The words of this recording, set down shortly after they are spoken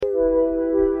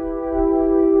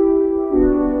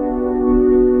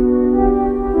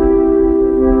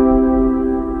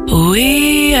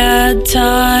had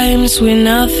times with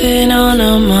nothing on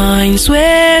our minds,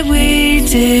 where we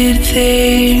did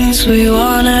things we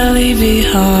wanna leave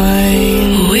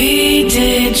behind. We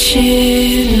did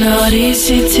shit not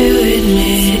easy to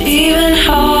admit, even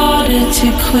harder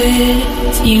to quit.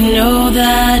 You know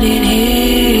that it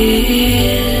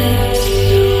hits.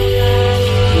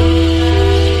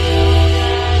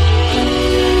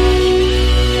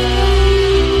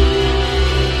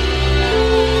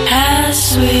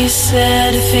 As we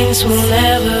said, things will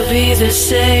never be the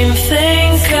same.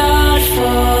 Thank God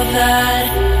for that.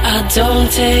 I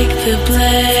don't take the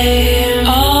blame.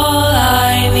 All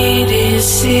I need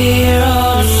is here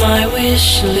on my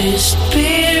wish list: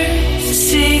 beer,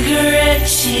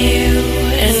 cigarettes, you,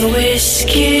 and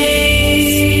whiskey.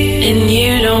 And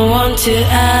you don't want to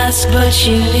ask, but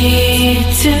you need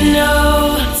to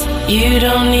know. You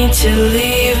don't need to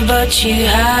leave, but you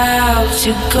have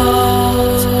to go.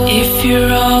 If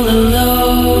you're all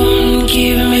alone,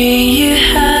 give me your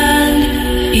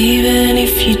hand. Even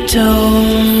if you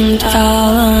don't,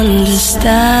 I'll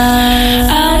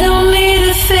understand. I don't need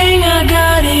a thing, I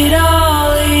got it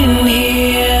all in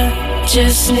here.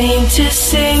 Just need to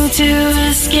sing to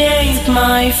escape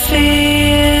my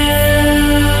fear.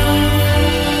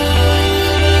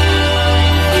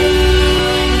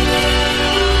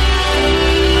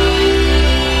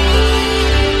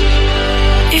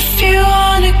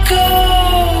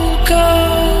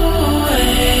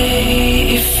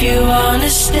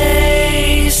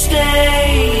 Stay,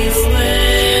 stay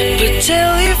away. But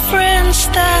tell your friends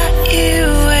that you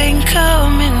ain't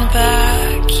coming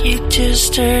back. You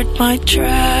just heard my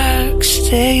track.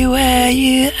 Stay where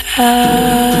you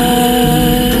are.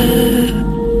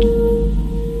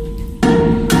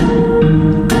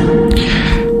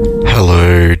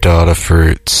 Hello, data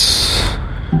fruits.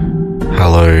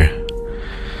 Hello.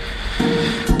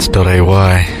 It's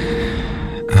Dot.AY.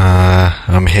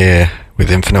 I'm here with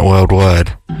Infinite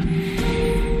Worldwide.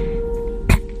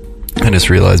 I just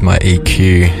realised my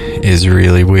EQ is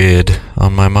really weird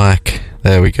on my mic.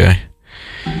 There we go.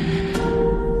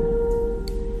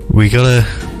 We got a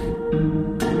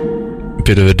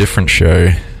bit of a different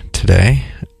show today.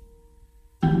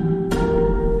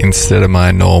 Instead of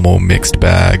my normal mixed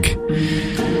bag,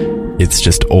 it's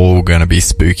just all gonna be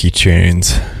spooky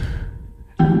tunes.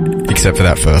 Except for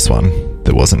that first one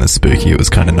that wasn't as spooky, it was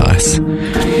kind of nice.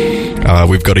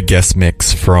 We've got a guest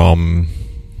mix from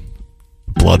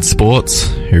Blood Sports,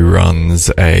 who runs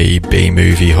a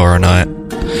B-movie horror night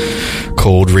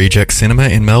called Reject Cinema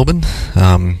in Melbourne.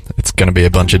 It's going to be a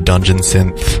bunch of dungeon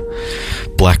synth,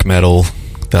 black metal,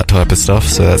 that type of stuff,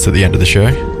 so that's at the end of the show.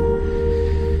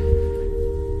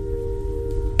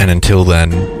 And until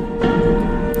then,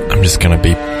 I'm just going to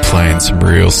be playing some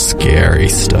real scary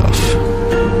stuff.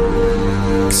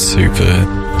 Super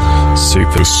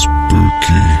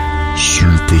spooky.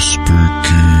 Super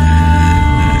spooky.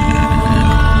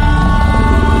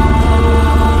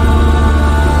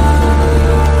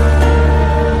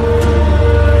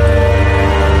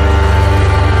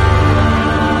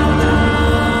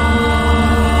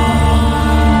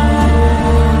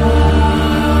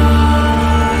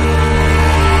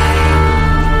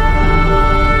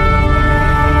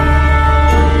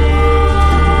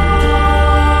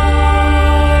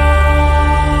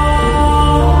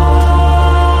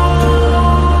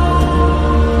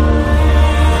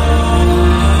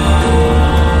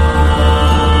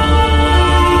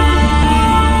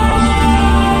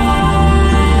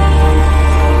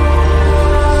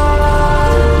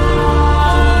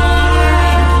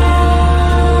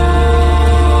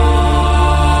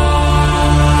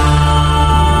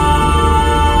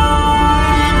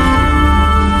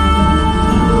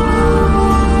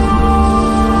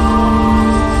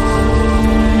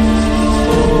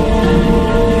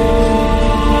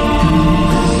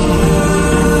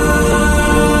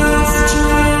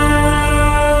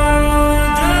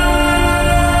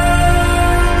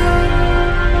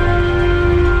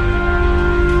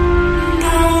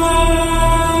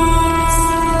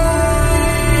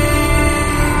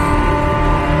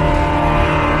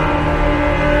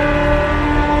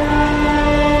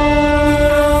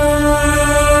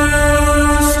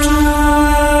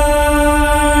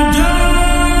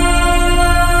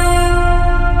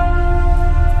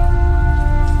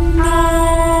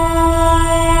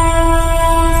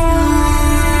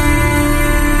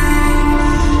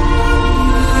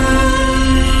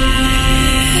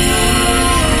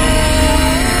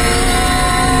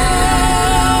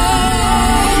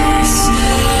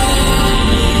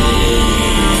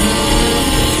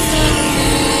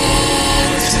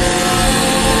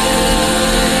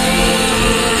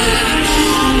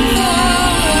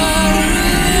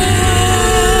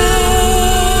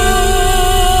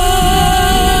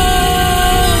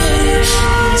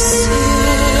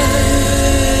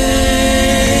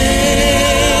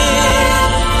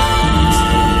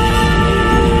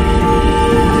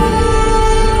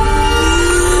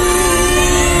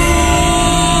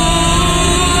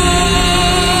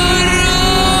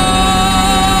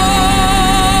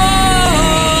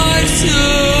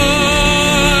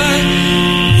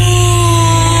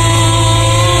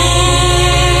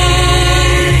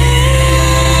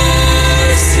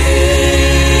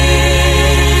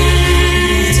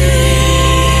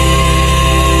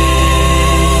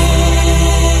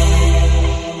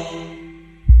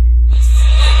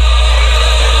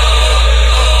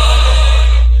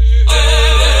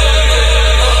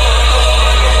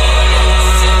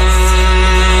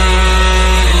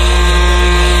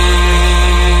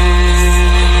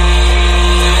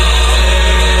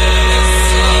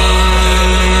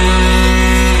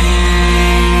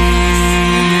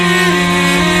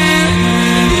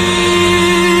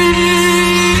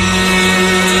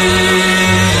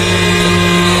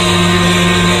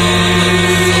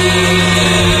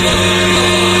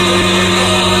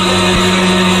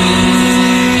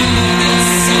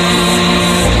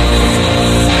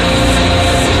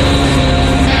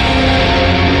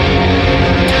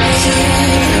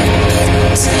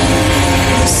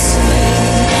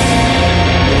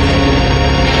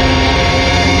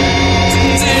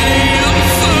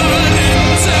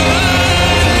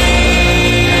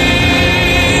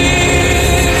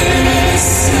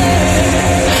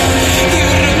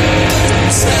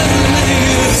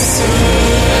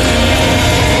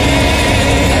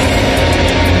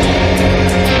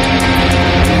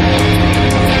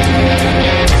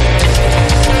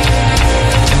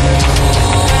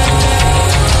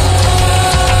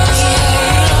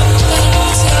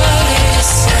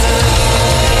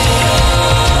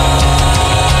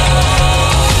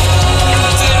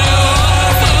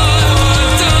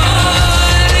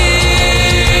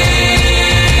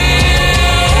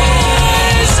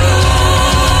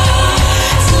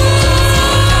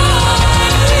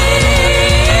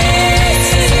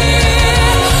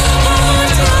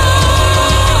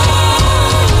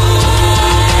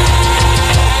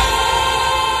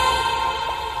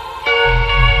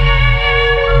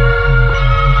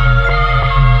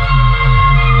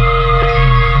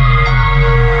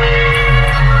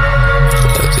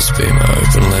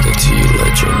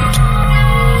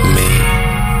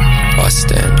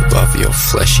 above your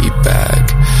fleshy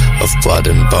bag of blood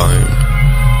and bone,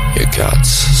 your guts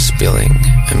spilling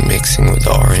and mixing with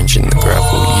orange in the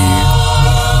gravel. You,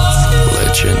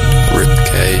 legend,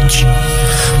 ribcage,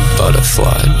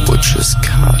 butterfly, butcher's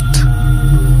cut.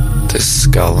 The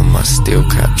skull on my steel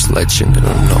cap's legend, and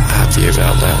I'm not happy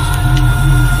about that.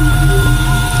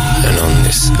 And on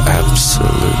this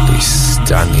absolutely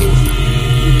stunning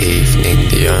evening,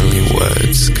 the only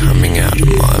words coming out of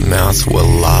my mouth were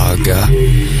lager,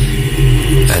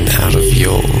 and out of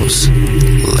yours,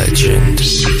 legend.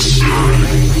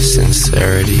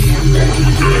 Sincerity,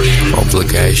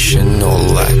 obligation, or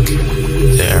lack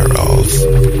thereof.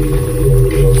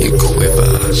 You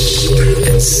quiver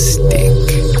and stink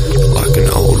like an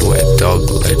old wet dog.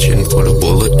 Legend, put a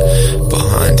bullet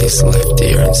behind his left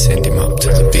ear and send him up to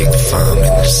the big farm in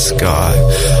the sky.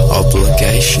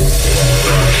 Obligation,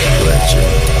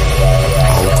 legend.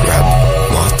 I'll grab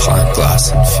my pint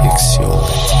glass and fix your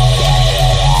lip.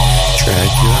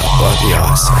 Drag you out by the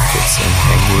eye sockets and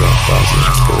hang you up by the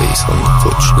Achilles on the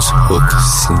butcher's hook.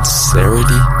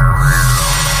 Sincerity,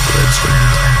 legend.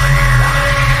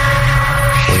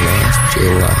 When I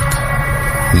feel like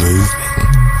moving,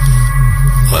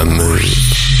 I move.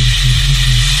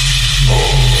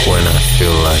 When I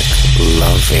feel like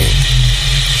loving,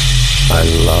 I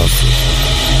love.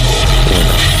 When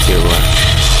I feel like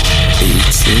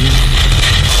eating,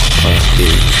 I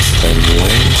eat. And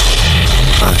when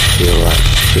I feel like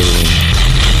killing,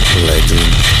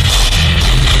 legend,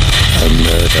 I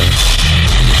murder.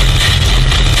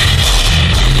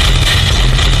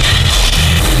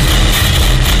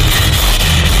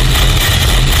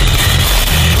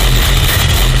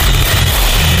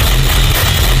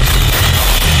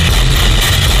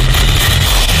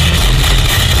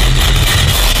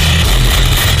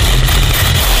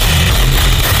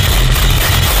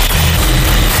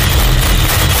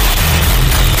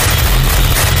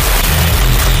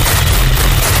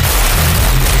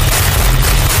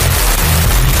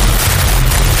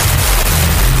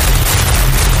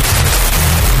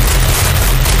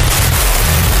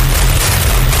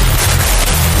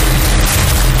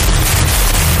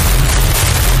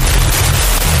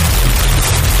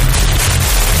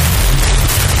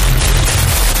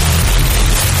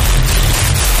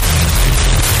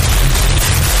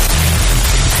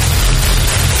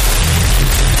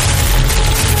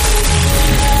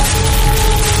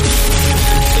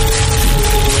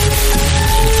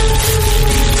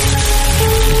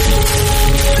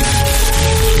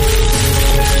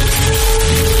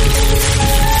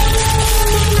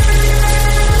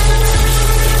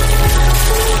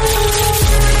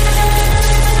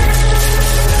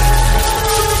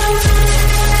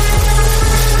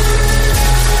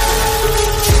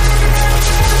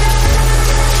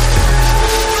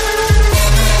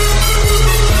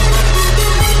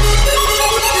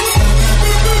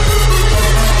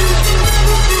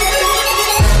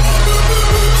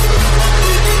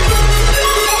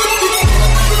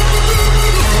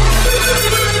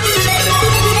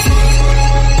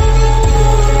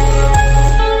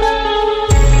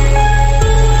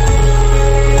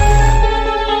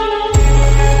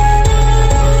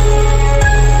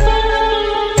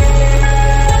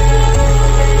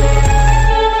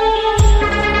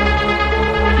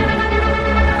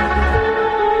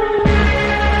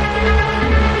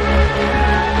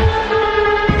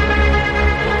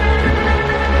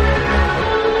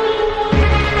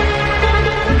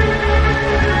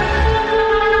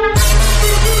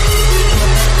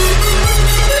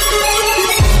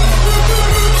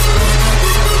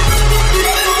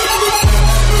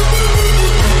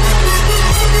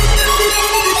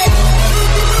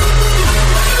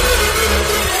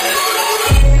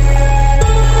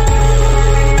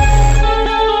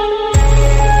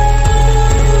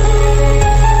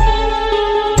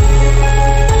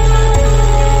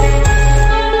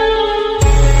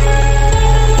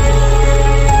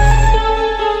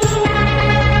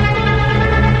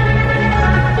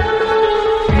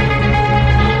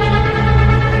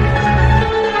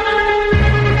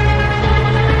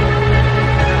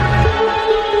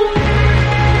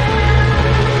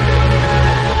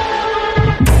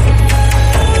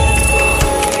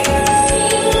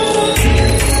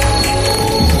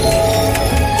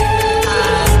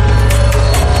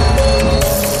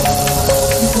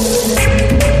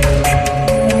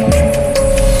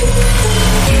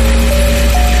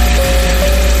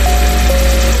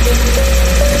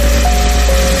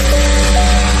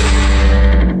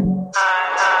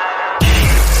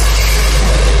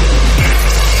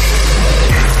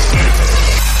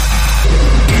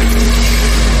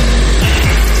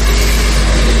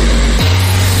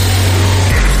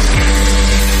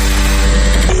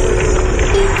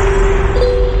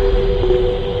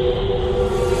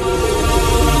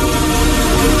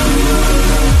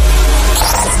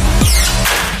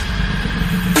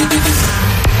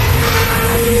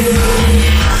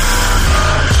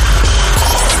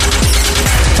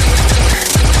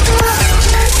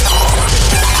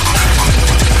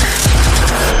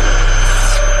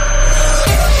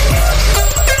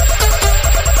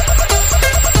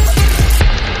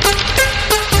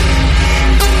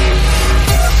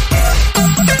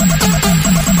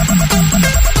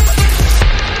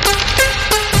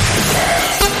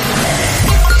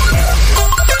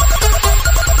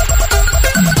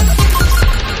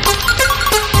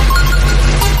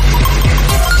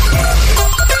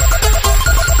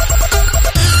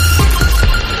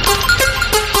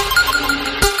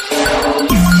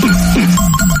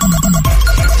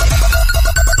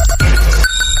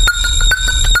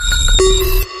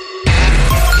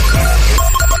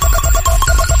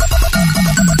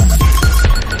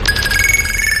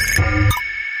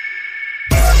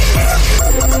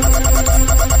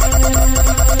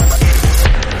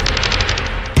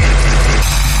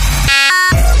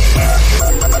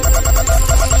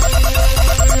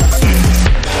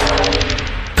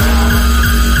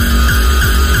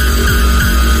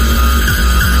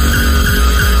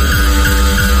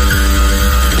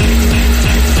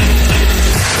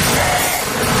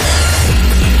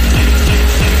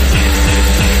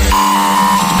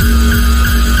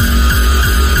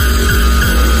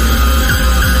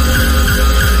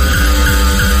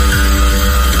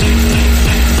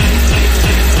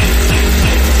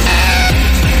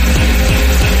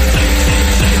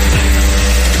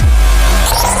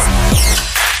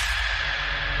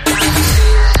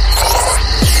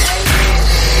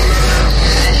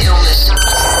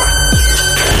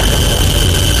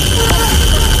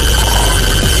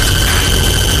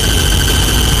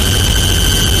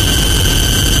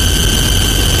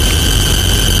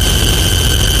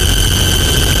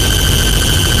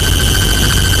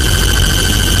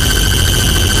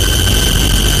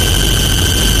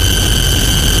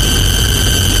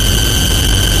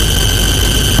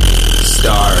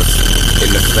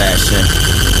 fashion.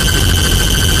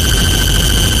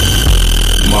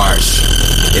 March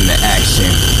into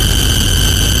action.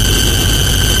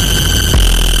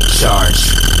 Charge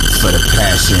for the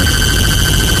passion.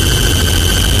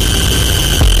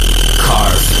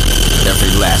 Carve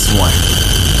every last one.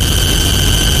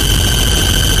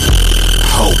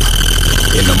 Hope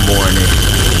in the morning.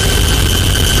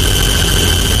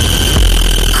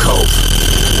 Cope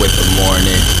with the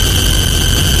morning.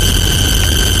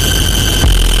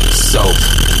 Soap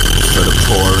for the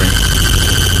pouring.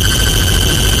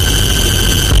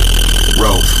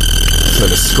 Rope for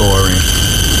the scoring.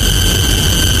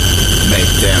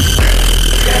 Make them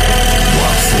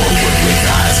walk forward with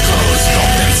eyes closed.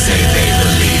 Don't they say they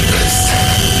believers?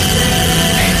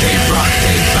 Ain't they brought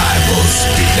their Bibles?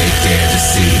 Do they dare to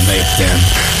see? Make them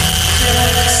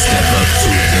step up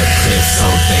to the cliff so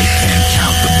they can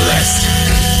count the blessed.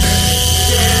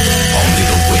 Only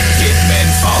the wicked men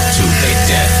fall to their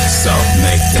death, so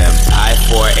make them eye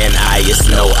for an eye is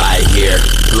no eye here.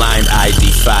 Blind eye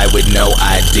defy with no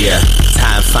idea.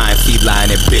 Time fine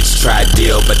feline and bitch try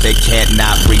deal, but they can't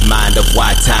not remind of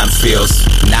why time feels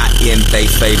not in they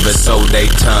favor, so they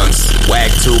tongues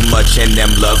wag too much and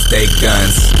them love they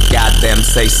guns. Got them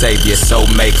say savior, so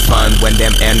make fun when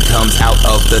them end comes out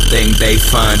of the thing they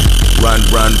fund. Run,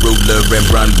 run, ruler and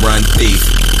run, run, thief.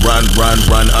 Run, run,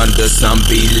 run under some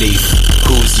belief.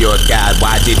 Who's your God?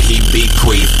 Why did he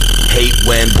bequeath? Hate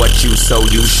when what you sow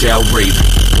you shall reap.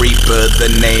 Reaper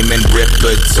the name and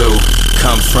Ripper too.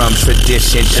 Come from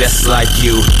tradition just like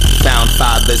you. Found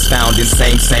fathers found in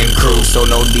same crew. So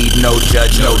no need, no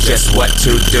judge, know just what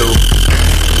to do.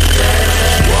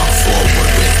 Walk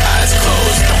forward with eyes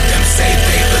closed. Don't them say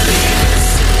they believers?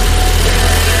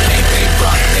 Ain't they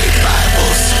brought their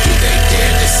Bibles? Do they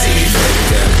dare deceive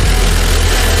them?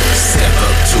 Step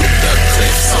up to the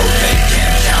cliff so they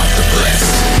can count the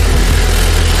blessed.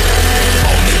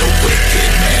 Only the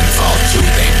wicked men fall to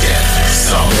their death,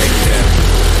 so make them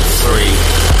free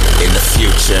in the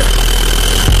future.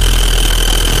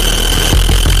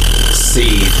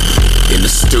 Seed in the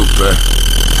stupor.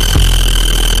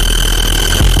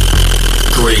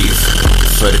 Grieve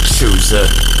for the chooser.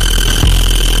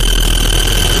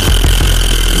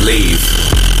 Leave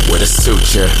with a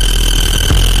suture.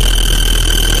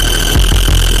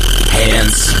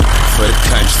 Hands for the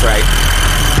contrite.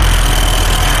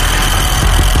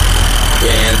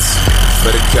 Bands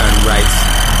for the gun rights.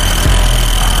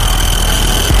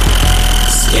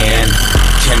 Scan,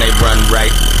 can they run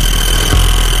right?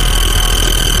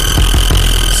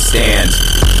 Stand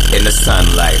in the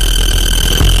sunlight.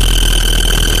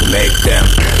 Make them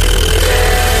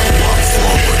walk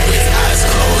forward with eyes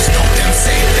closed. Don't them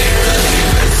say they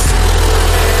believers?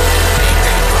 Ain't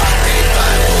they brought their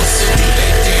Bibles? Do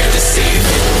they dare deceive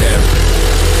them?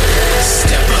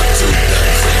 Step up to the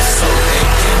cliff so they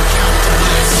can count the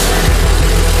bliss.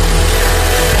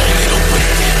 Only the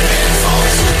wicked men fall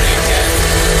to their death.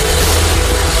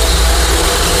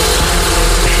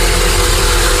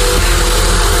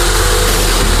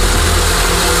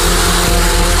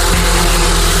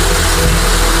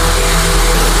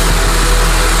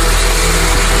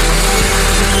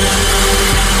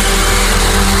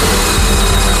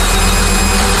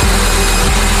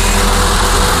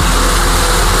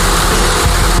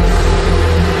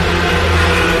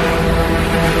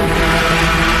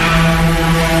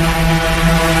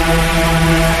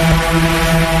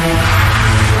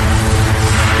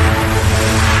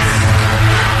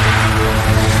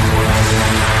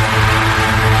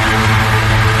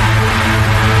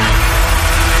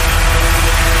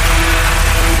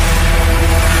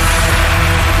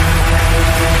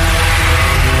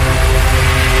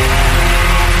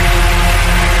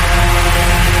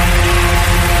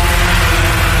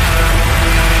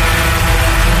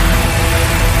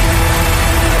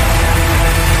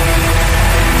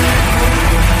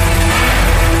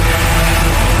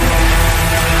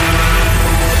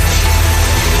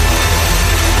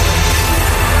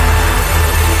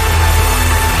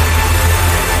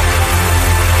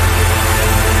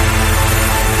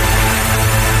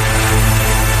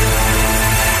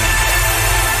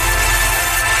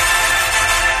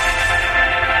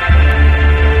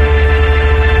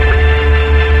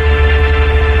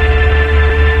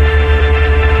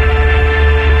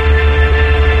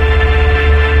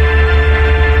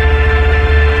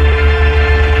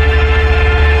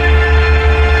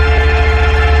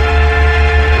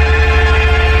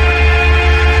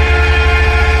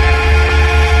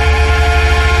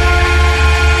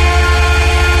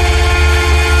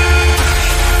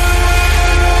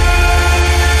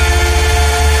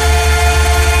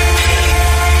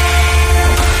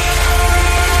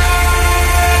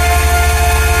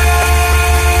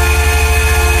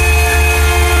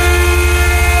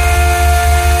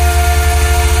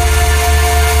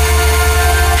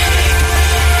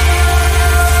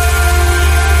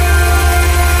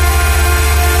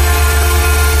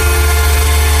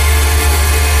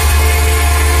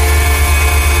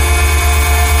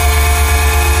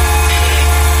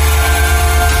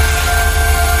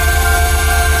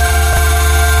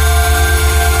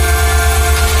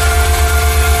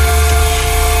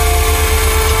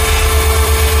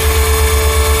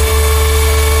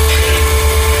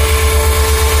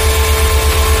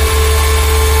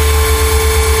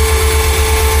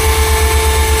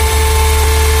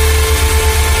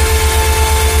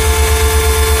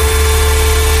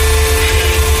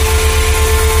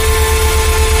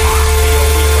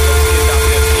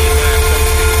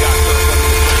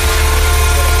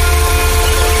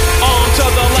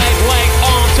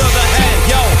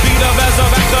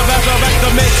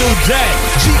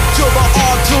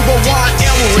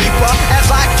 reaper as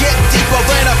I get deeper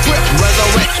than a grip.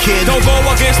 Resurrect kid. Don't go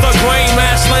against the grain,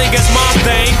 man, slang is my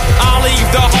thing. I'll leave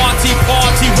the hearty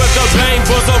party with a bang,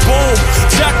 buzz a boom.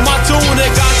 Check my tune,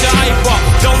 it got you hyper.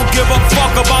 Don't give a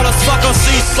fuck about a sucker C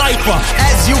cipher.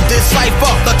 As you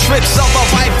decipher the tricks of a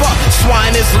viper,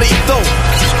 swine is lethal,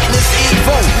 this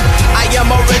evil. I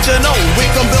am original. We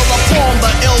can build upon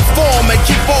the ill form and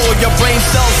keep all your brain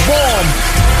cells warm.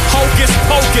 Hocus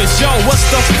pocus, yo, what's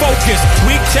the focus?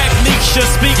 Weak technique should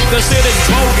speak, the shit is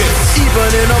bogus.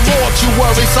 Even in a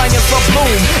mortuary, science of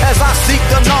bloom, as I seek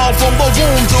the gnaw from the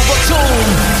womb to the tomb.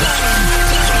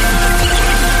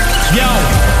 Yo,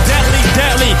 deadly,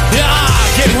 deadly, yeah,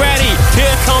 get ready.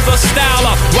 Here comes the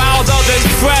styler, wilder than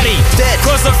Freddy.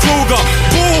 Cause the Kruger,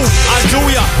 boom, I do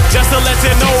ya. Just to let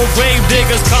you know, grave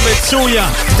diggers coming to ya.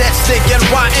 That stick and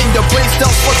rotten, your brain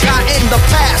still forgotten the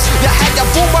past. You had your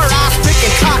boomer eyes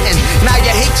picking cotton. Now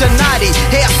you hate your naughty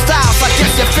hairstyles. I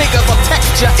guess you figure the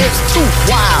texture is too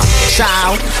wild,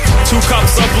 child. 2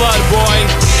 cups of blood, boy.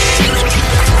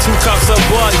 2 cups of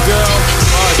blood, girl.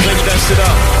 Alright, drink that shit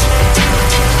up.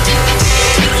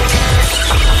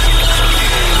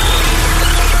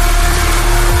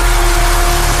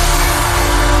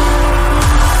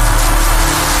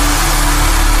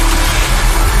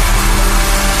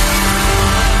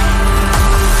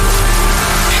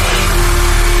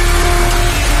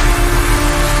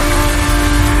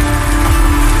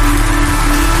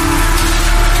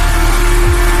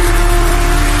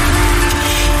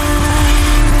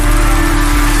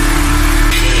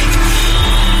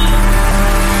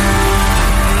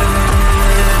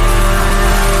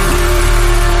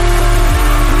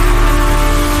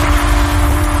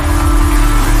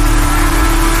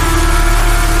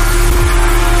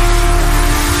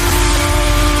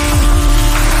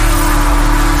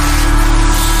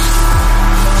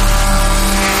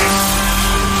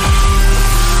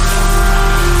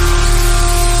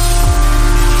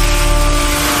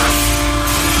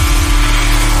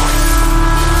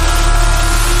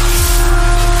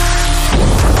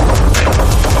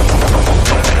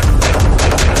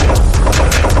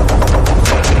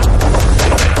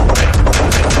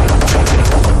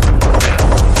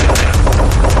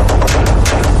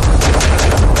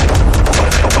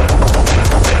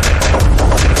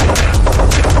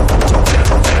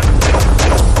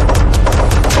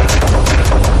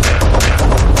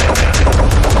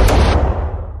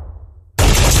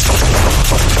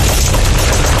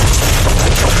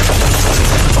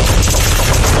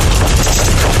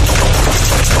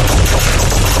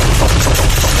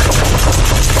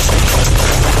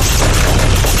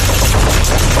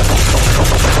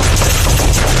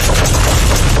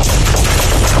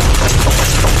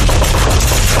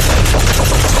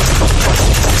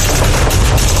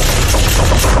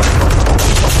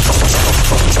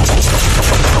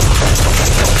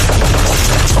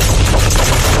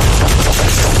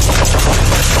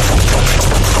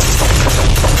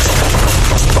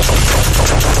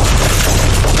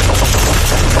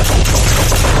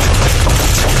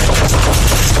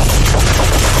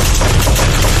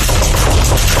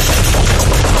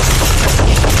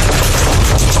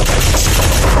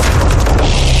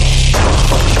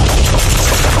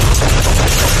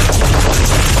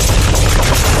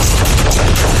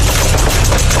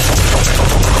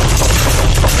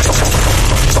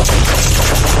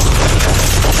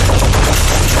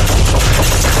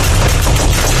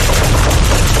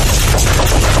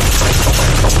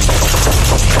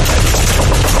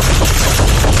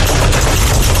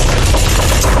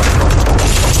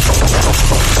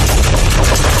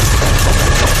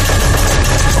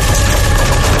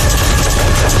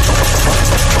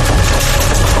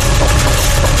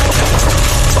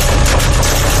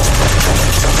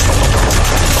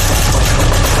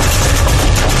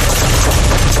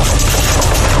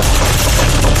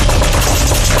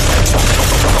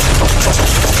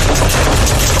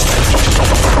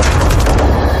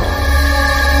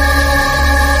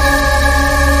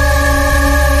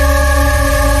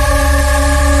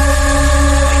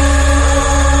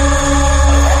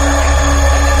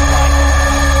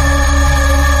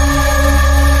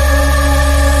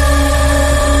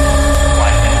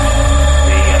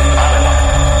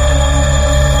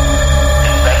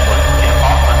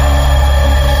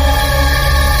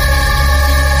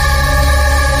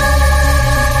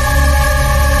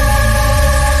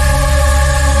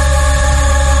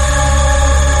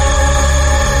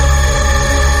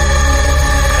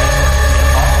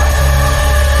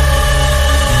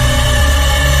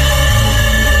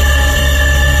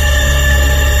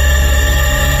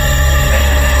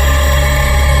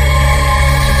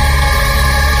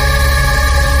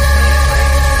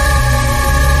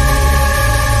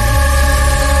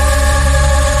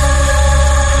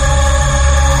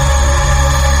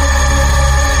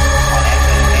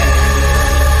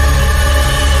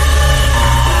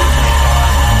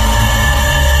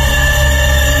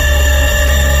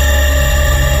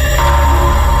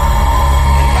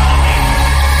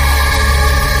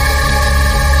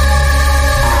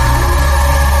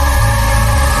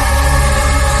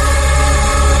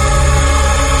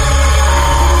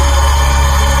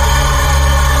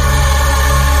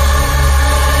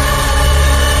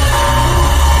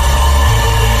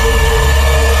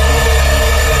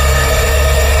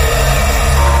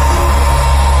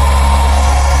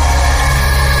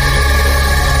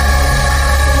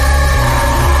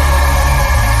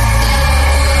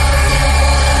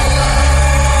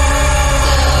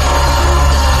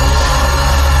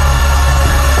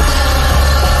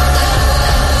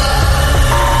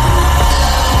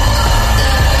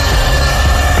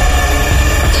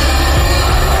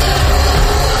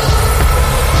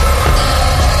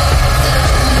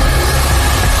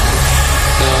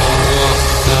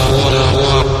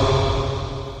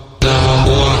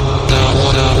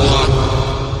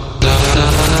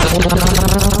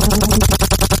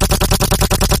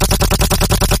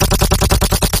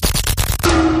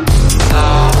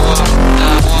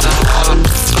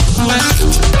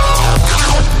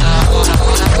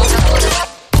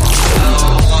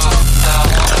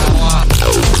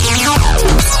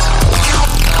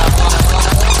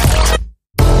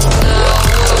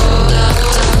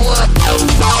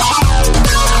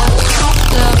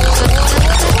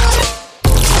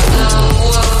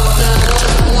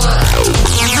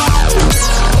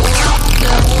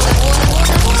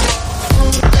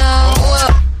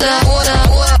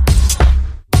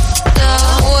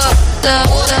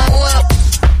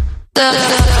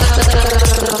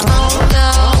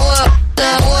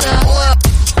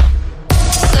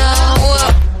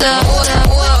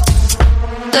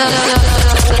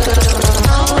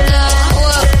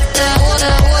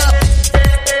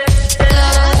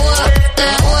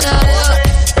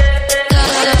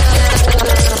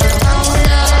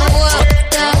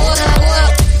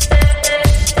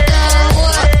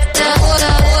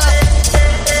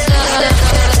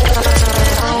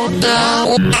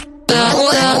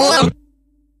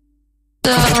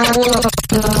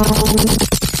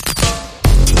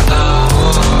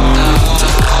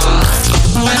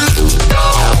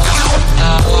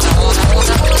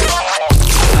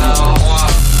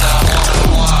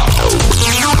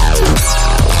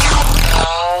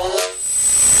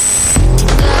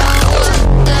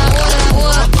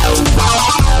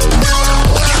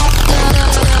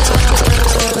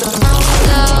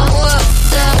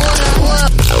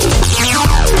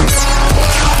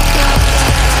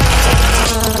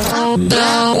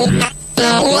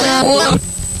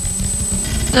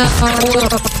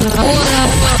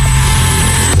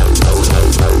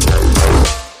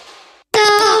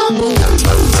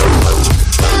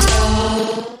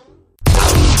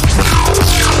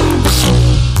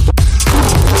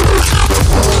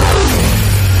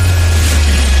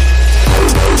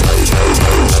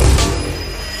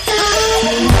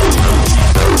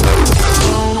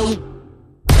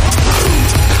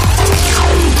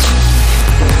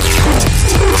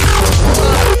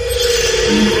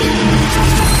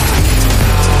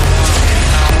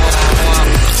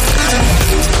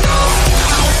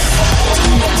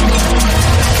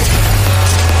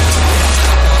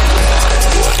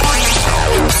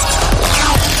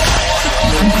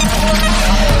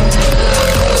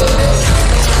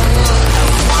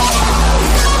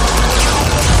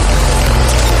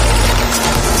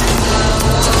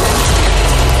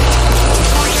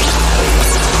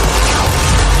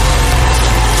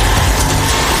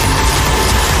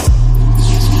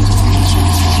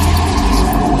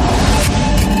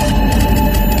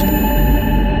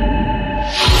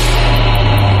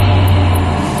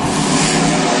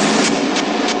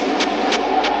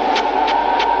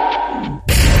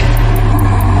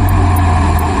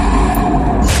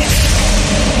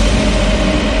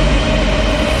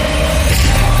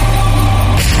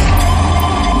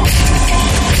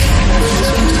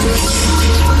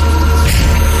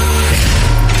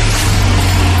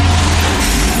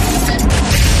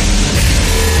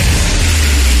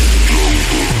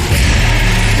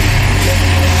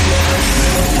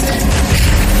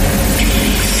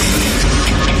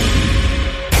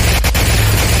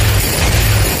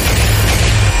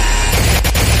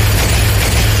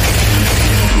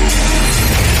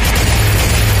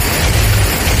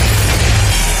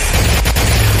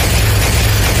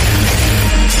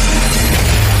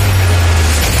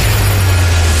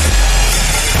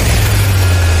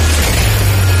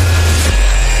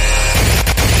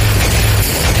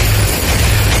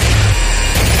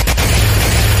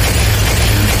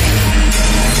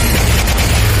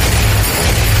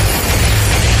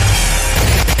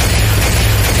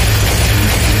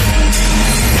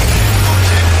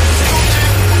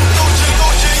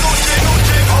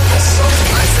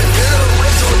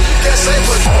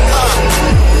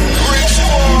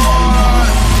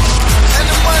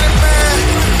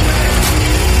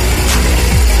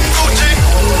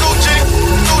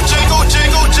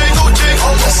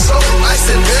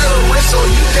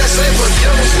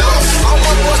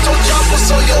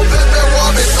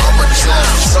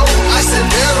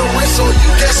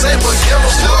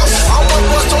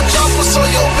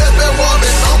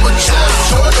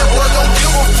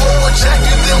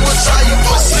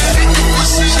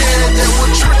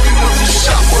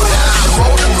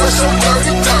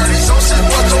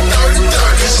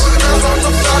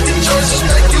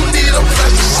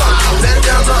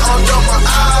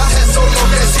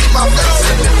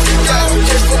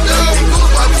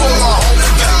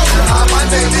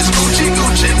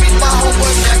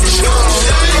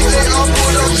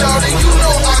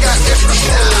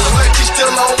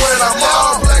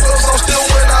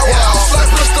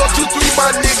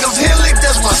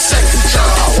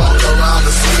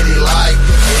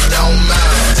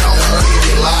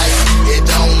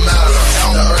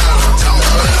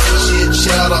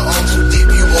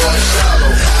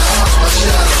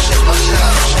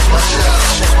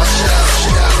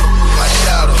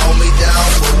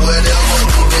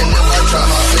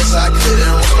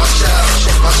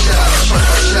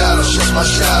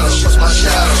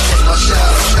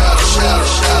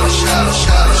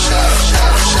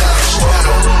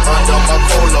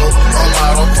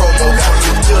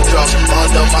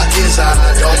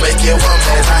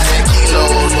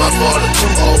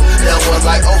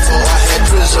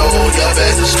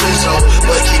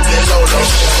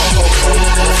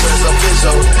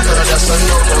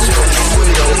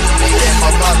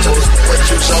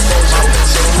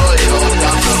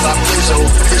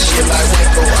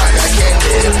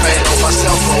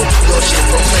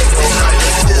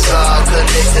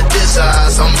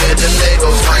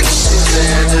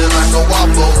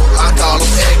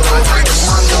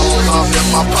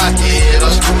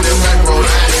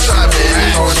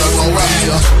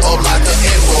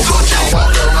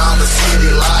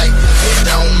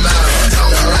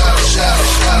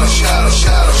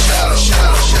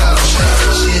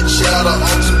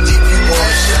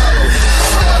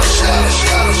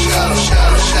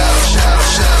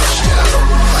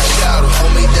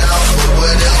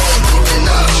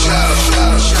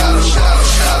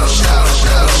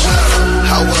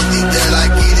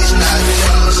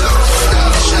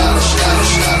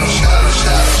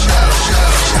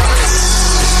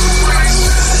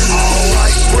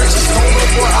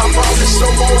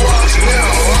 some more rocks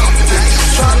now.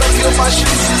 Tryna feel my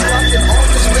shoes, rockin' all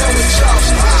this man with chops.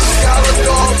 Got a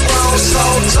dark brown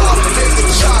salt top, nigga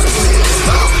chocolate.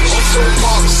 I'm so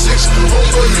Mark 6,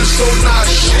 over you so not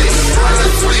shit.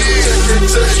 Running free, you can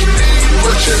touch me,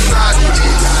 but you're not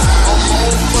deep. I'm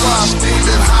on fly,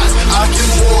 steaming hot, I can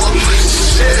walk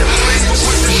this shit.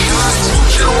 With the shot,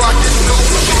 you rockin' new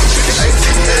shit.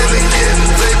 ATL again,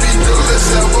 baby girl, let's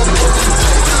have a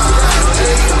birthday.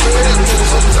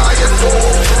 I'm tired for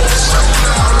old school.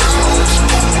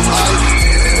 I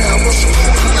didn't have a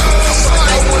school.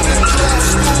 I went to trap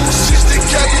school,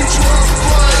 60K in drum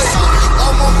play.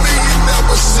 I'm a million,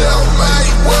 never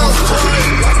self-made,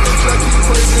 well-trained. Like a junkie,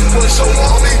 crazy boy, so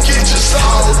on and get just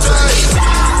all day.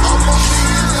 I'm a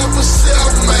million, never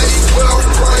self-made,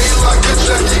 well-trained. Like a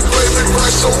junkie,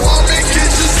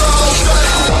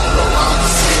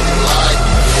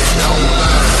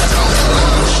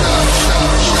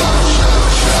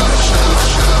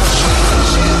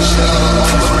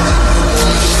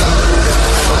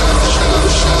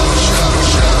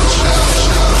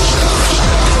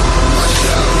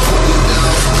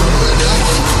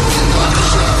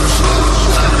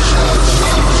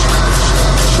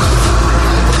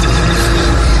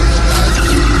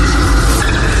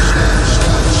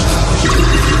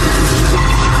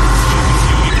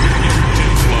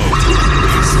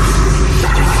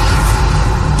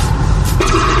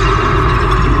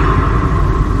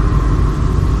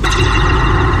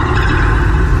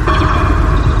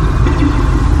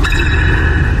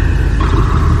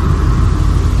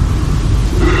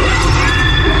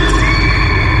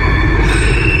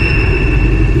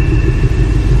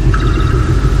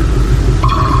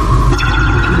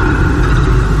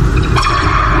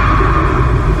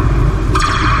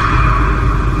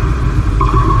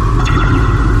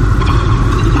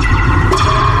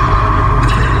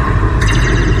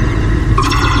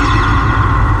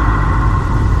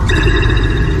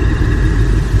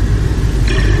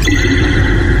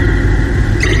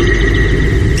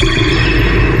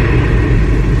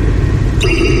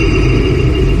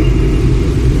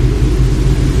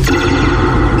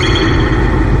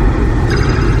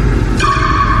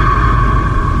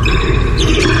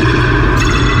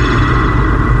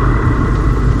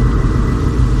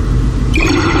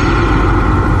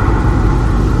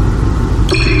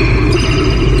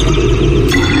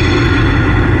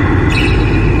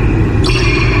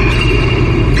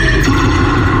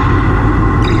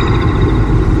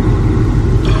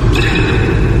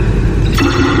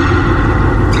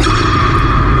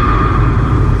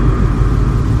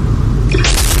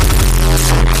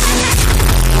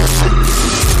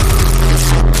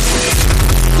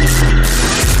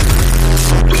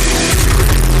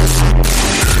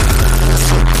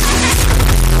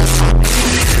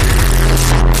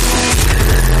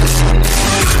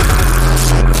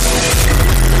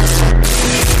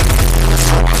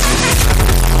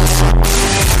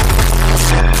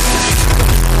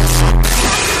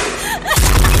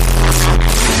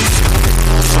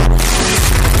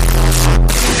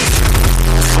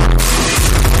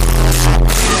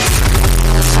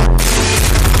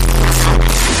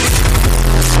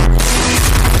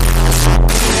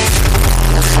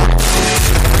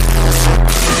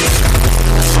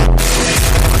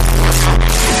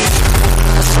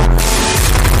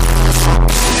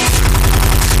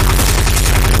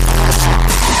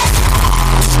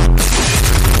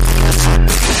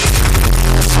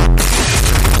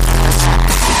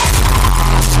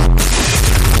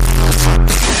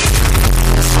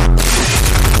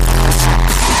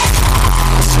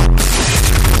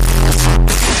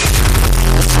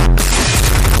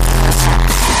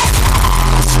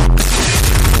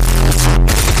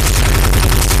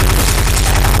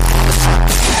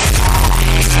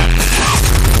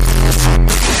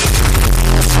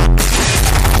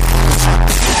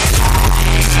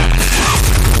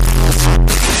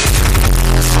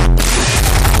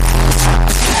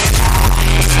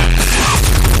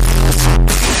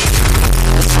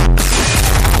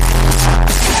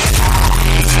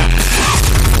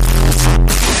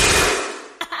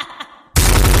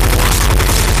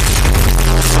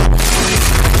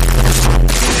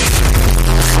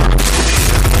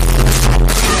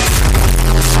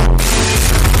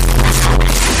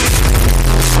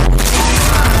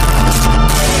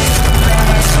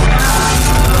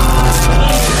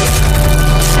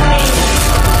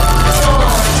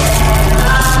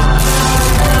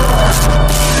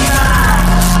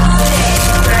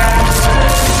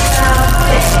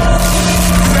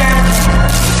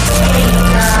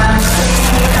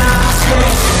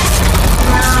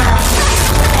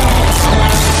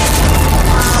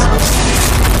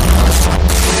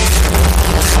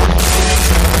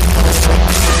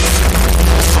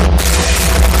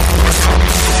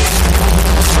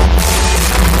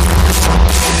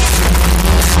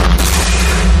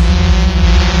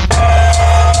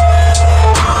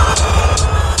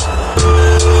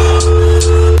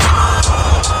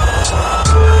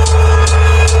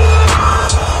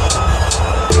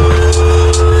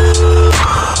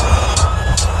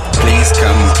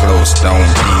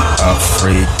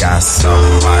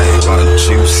 somebody want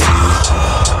you see.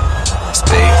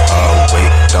 Stay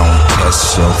awake, don't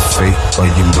test your fate, or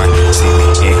you might see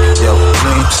me in your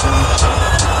dreams.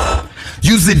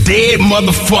 You's a dead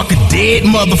motherfucker.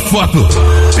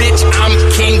 Bitch, I'm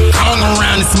King Kong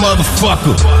around this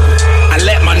motherfucker. I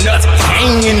let my nuts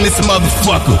hang in this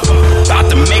motherfucker.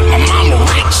 About to make my mama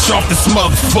rich off this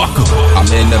motherfucker. I'm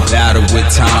in the battle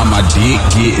with time, my dick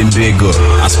getting bigger.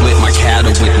 I split my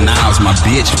cattle with knives, my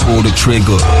bitch pull the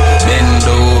trigger. Bend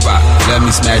over, let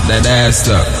me smack that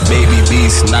ass up. Baby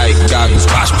beast, night goggles,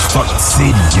 watch me fuck the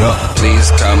city up.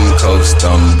 Please come close,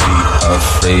 don't be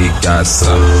afraid. Got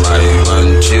somebody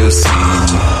want you see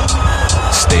me.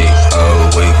 Stay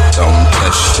awake, don't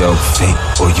touch your fate,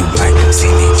 or you might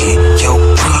see me in your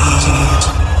dreams.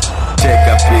 Take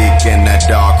a peek in the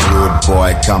dark, rude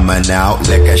boy coming out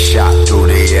like a shot through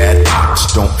the head.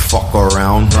 Ox, don't fuck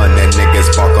around, 100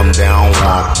 niggas buck them down.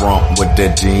 Romp with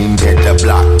the team, hit the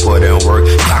block, put in work.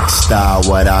 Clock style,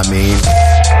 what I mean.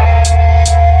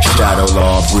 Shadow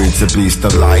law breeds a beast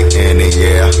of light in the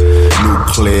air.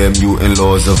 Nuclear mutant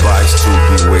laws of ice to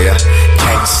beware.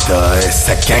 Gangsta, it's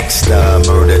a gangsta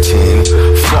murder team.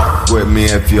 Fuck with me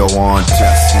if you want,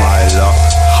 just my luck.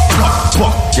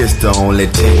 Buck is the only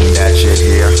thing that you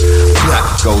hear.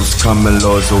 Black ghosts coming,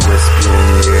 lords of whispering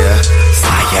in the air.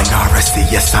 Sayonara, see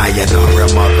ya, sayonara,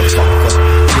 motherfucker.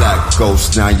 Black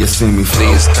ghost, now you see me.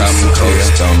 Please come close,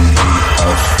 don't be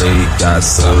afraid. Got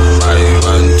somebody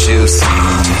want you see.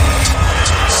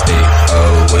 Stay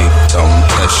awake, don't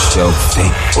touch your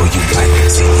fate, or you might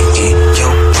see me in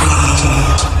your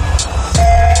dreams.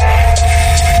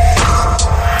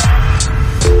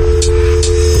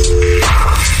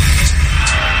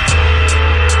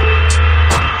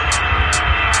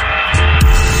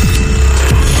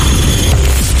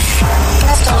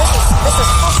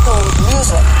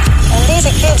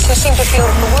 Kids who seem to feel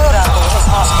the world out there is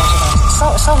hostile to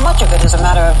them. So much of it is a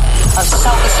matter of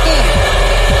self-esteem.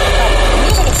 But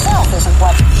music itself isn't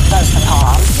what does them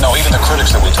harm. No, even the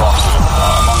critics that we talk to,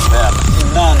 among them,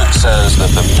 none says that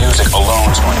the music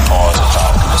alone is going to cause a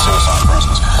child to commit suicide, for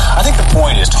instance. I think the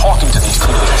point is talking to these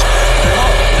teenagers. They're not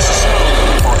necessarily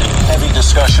looking for a heavy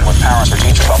discussion with parents or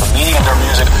teachers about the meaning of their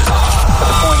music, but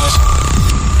the point is...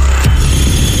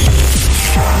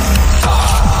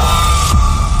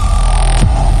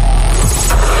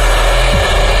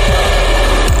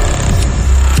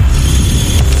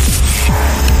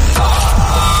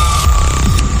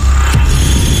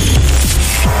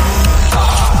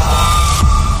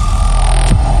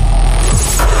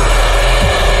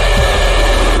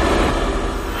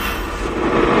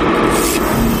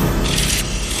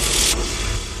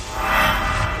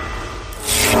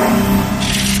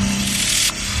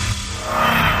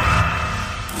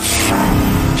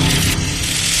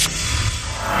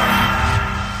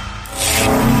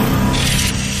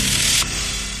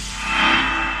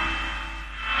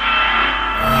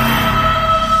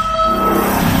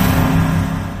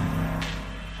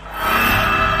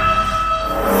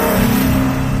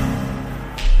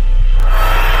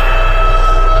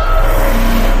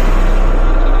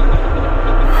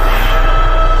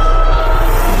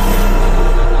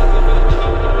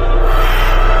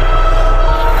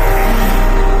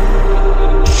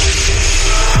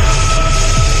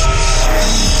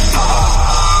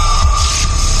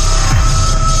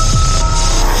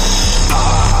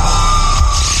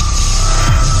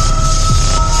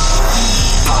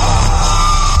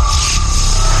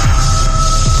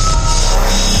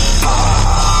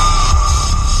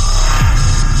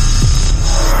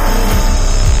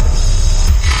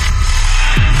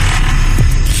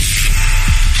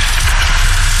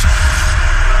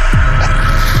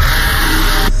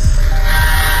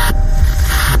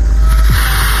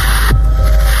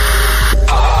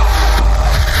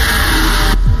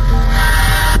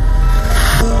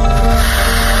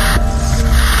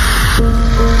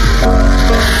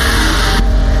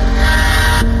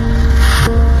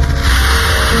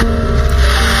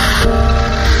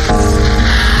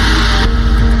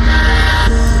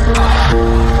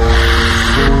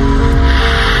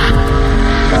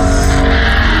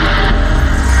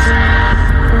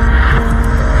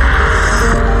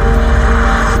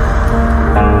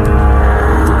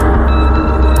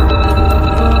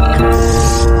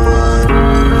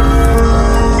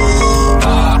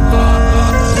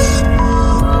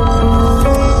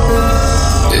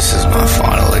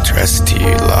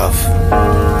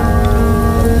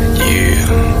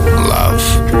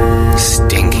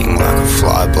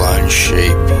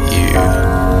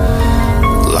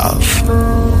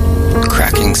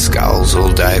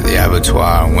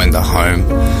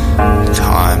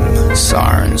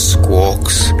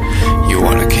 You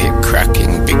wanna keep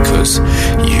cracking because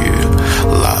you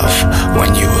love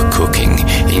when you were cooking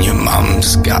in your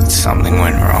mum's gut. Something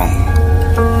went wrong.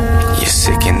 You're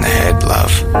sick in the head,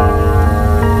 love.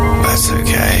 That's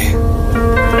okay.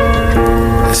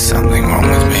 There's something wrong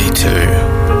with me too.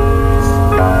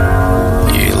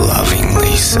 You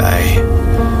lovingly say,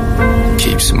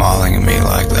 keep smiling at me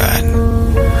like that,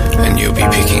 and you'll be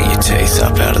picking your teeth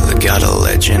up out of the gutter,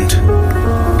 legend.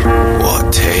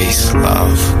 What teeth,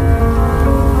 love?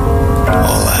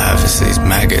 All I have is these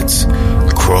maggots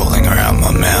crawling around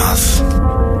my mouth.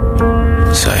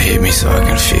 So hit me so I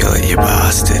can feel it, you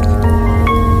bastard.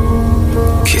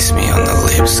 Kiss me on the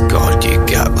lips, God, you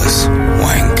gutless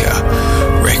wanker.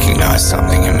 Recognize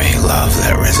something in me, love,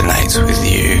 that resonates with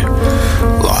you.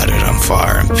 Light it on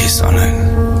fire and piss on it.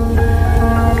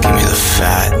 Give me the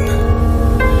fat.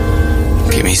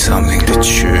 Give me something to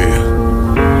chew.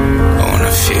 I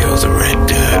wanna feel the red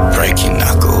dirt break your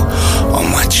knuckle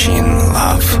on my chin,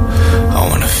 love. I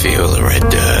wanna feel the red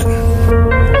dirt.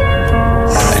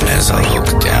 And as I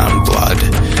look down, blood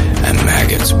and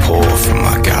maggots pour from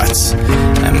my guts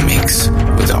and mix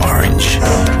with the orange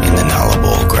in the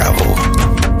nullarbor gravel.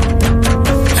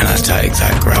 And I take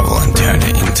that gravel and turn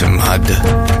it into mud.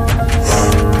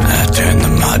 And I turn the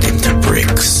mud into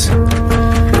bricks.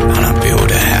 And I build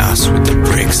a house with the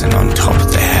bricks, and on top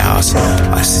of the house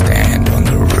I stand on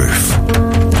the roof.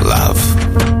 Love,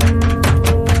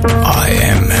 I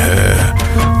am her.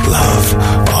 Love,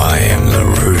 I am the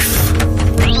roof.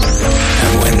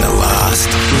 And when the last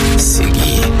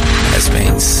ciggy has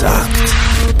been sucked,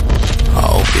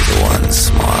 I'll be the one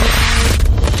smiling.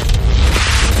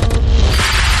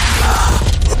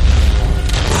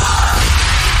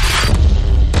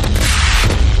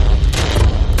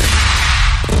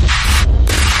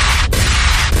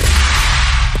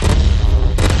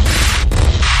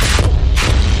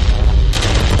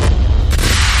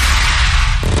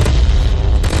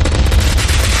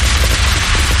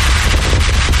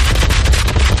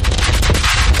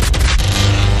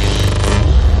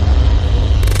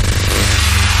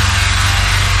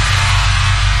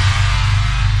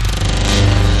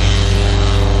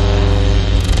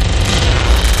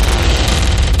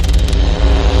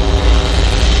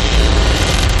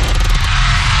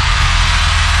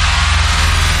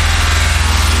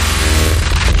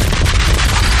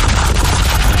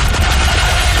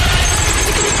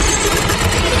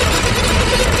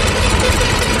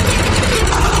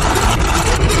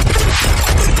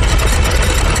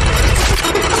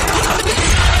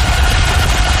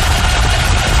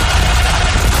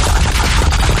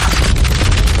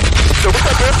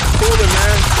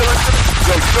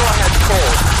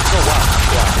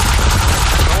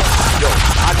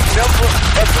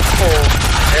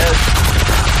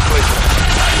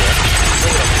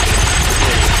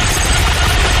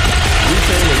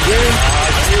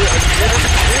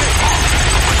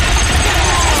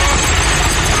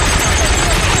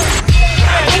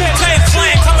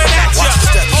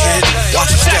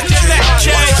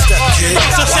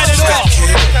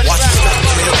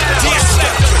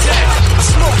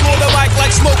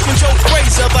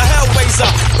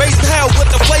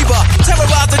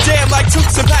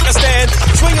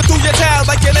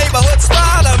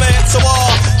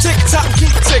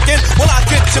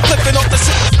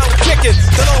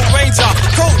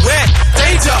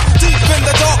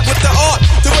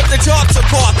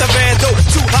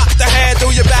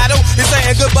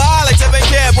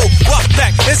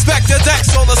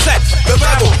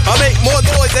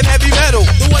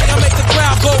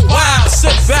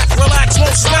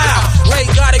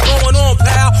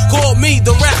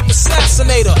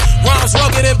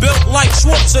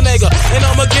 And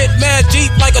I'ma get mad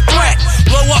deep like a threat.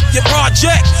 Blow up your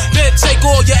project, then take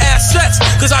all your assets.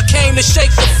 Cause I came to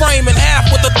shake the frame in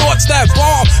half with the thoughts that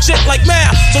bomb shit like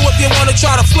math. So if you wanna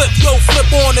try to flip, yo,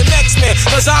 flip on the next man.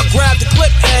 Cause I'll grab the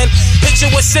clip and hit you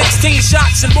with 16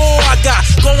 shots and more. I got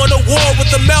going to war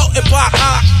with the melting pot.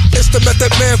 It's the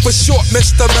Method Man for short,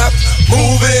 Mr. Map.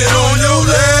 Move it on your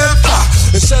left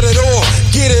and set it off,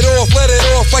 get it off, let it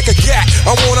off like a gat.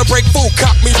 I wanna break food,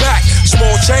 cop me back.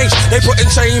 Small change, they putting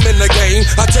shame in the game.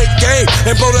 I take game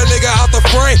and blow the nigga out the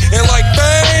frame. And like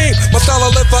fame, my style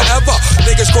will live forever.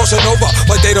 Niggas crossing over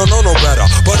like they don't know no better,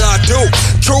 but I do.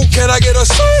 True, can I get a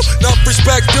soul? Enough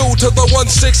respect due to the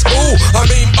 1-6, ooh, I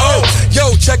mean, oh.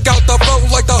 Yo, check out the flow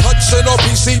like the Hudson or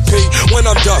PCP. When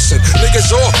I'm dusting,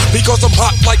 niggas off because I'm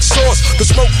hot like sauce. The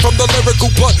smoke from the lyrical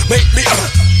blunt make me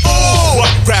ooh,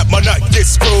 what grab my nut, get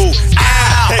screwed.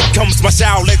 Ow, here comes my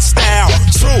Shaolin style.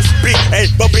 True,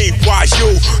 B-A-B-Y-U.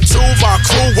 To my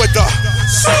crew with the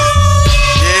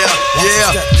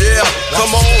yeah.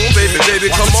 Come on, baby,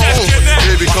 come on.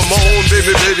 Baby, come on,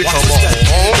 baby, come on.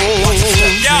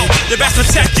 Yo, you best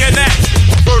protect your neck.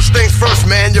 First things first,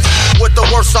 man, you with the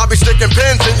worst. I'll be sticking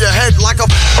pins in your head like a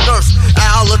nurse.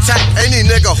 I'll attack any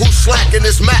nigga who's slacking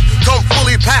this Mac. Come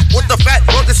fully packed with the fat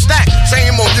rugged stack.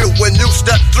 Shame on you when you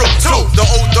step through. Two, the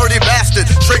old dirty bastard,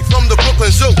 straight from the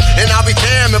Brooklyn Zoo. And I'll be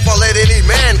damned if I let any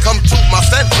man come to my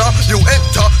center. You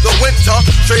enter the winter,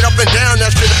 straight up and down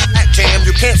that shit. Cam,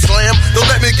 you can't slam. Don't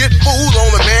let me get fooled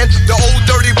on it, man. The old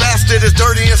dirty bastard is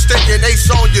dirty and stinking. Ace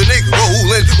on your nigga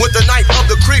rolling with the knife of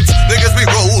the creeps. Niggas be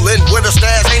rolling with a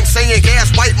stash. Ain't saying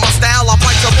gas, bite my style. I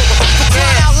bite your motherfucker.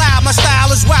 Cry out loud, my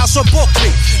style is wild, so book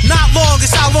me. Not long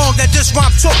is how long that this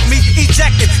rhyme took me.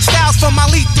 Ejected styles from my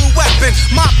lethal weapon.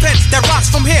 My pen that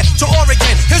rocks from here to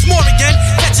Oregon. Here's more again.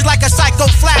 Catch it like a psycho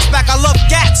flashback. I love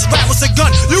gats. Rap was a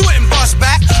gun. You wouldn't bust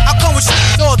back. I come with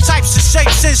all types of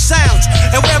shapes and sounds.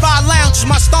 And wherever I lounge is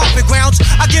my stomping grounds.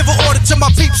 I give an order to my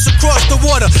peeps across the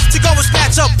water to go and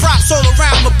snatch up props all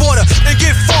around the border and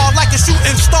get far like a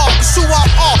shooting star. Cause who I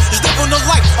are is living the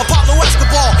life Apollo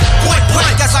Escobar. Point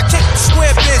blank as I kick the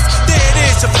square biz. There it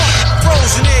is, the fucking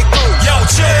pros and there it goes. Yo,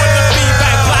 chill with the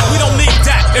feedback block. We don't need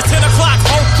that. It's 10 o'clock.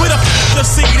 Hope we the to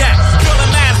see that. Feeling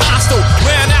mad hostile.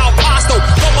 Ran out hostile.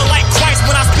 Going like Christ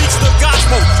when I speak the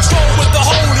gospel. Stroll with the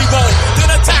holy roll. Then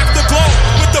attack the globe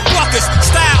with the buckets.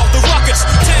 Style the ruckus.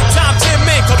 10 times 10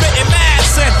 men committing mad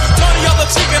sin. Turn the other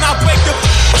cheek and I break the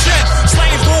chin.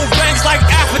 Slang boom bangs like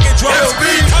African drums.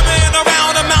 Coming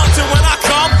around the mountain when I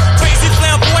come. Crazy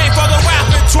flamboyant for the rap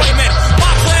enjoyment.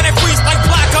 My planet freeze like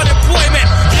black unemployment.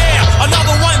 Yeah,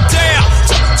 another one there.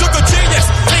 Took a genius.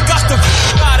 Take us the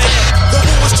out of here. The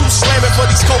woo was too slamming for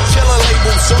these coke killer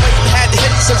labels. So they had to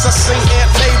hit since I seen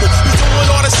Aunt Mabel. You doing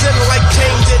all the sinning like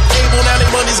Cain did Abel. Now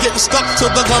their money's getting stuck to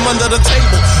the gum under the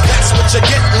table. That's what you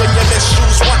get when you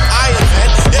misuse what I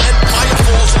invent. Your empire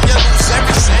falls and you lose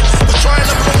every cent. But trying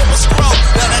to blow up a scrub.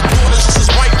 Now that door is just as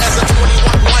bright as a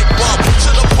 20-watt light bulb.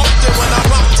 Should've pumped it when I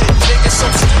rocked it. Niggas so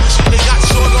stupid, they got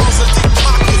short arms and deep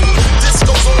pockets. This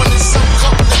goes on in some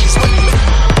companies when you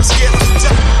scared to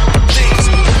death. Things.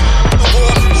 The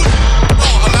war.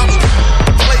 I'm out.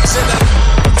 Plays in the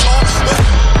talk. But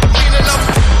clean enough.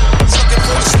 Sucking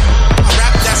for the I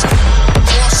rap that's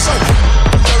more so.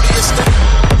 Dirtiest thing.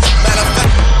 Matter of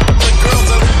fact, the girls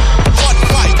are hard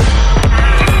fight.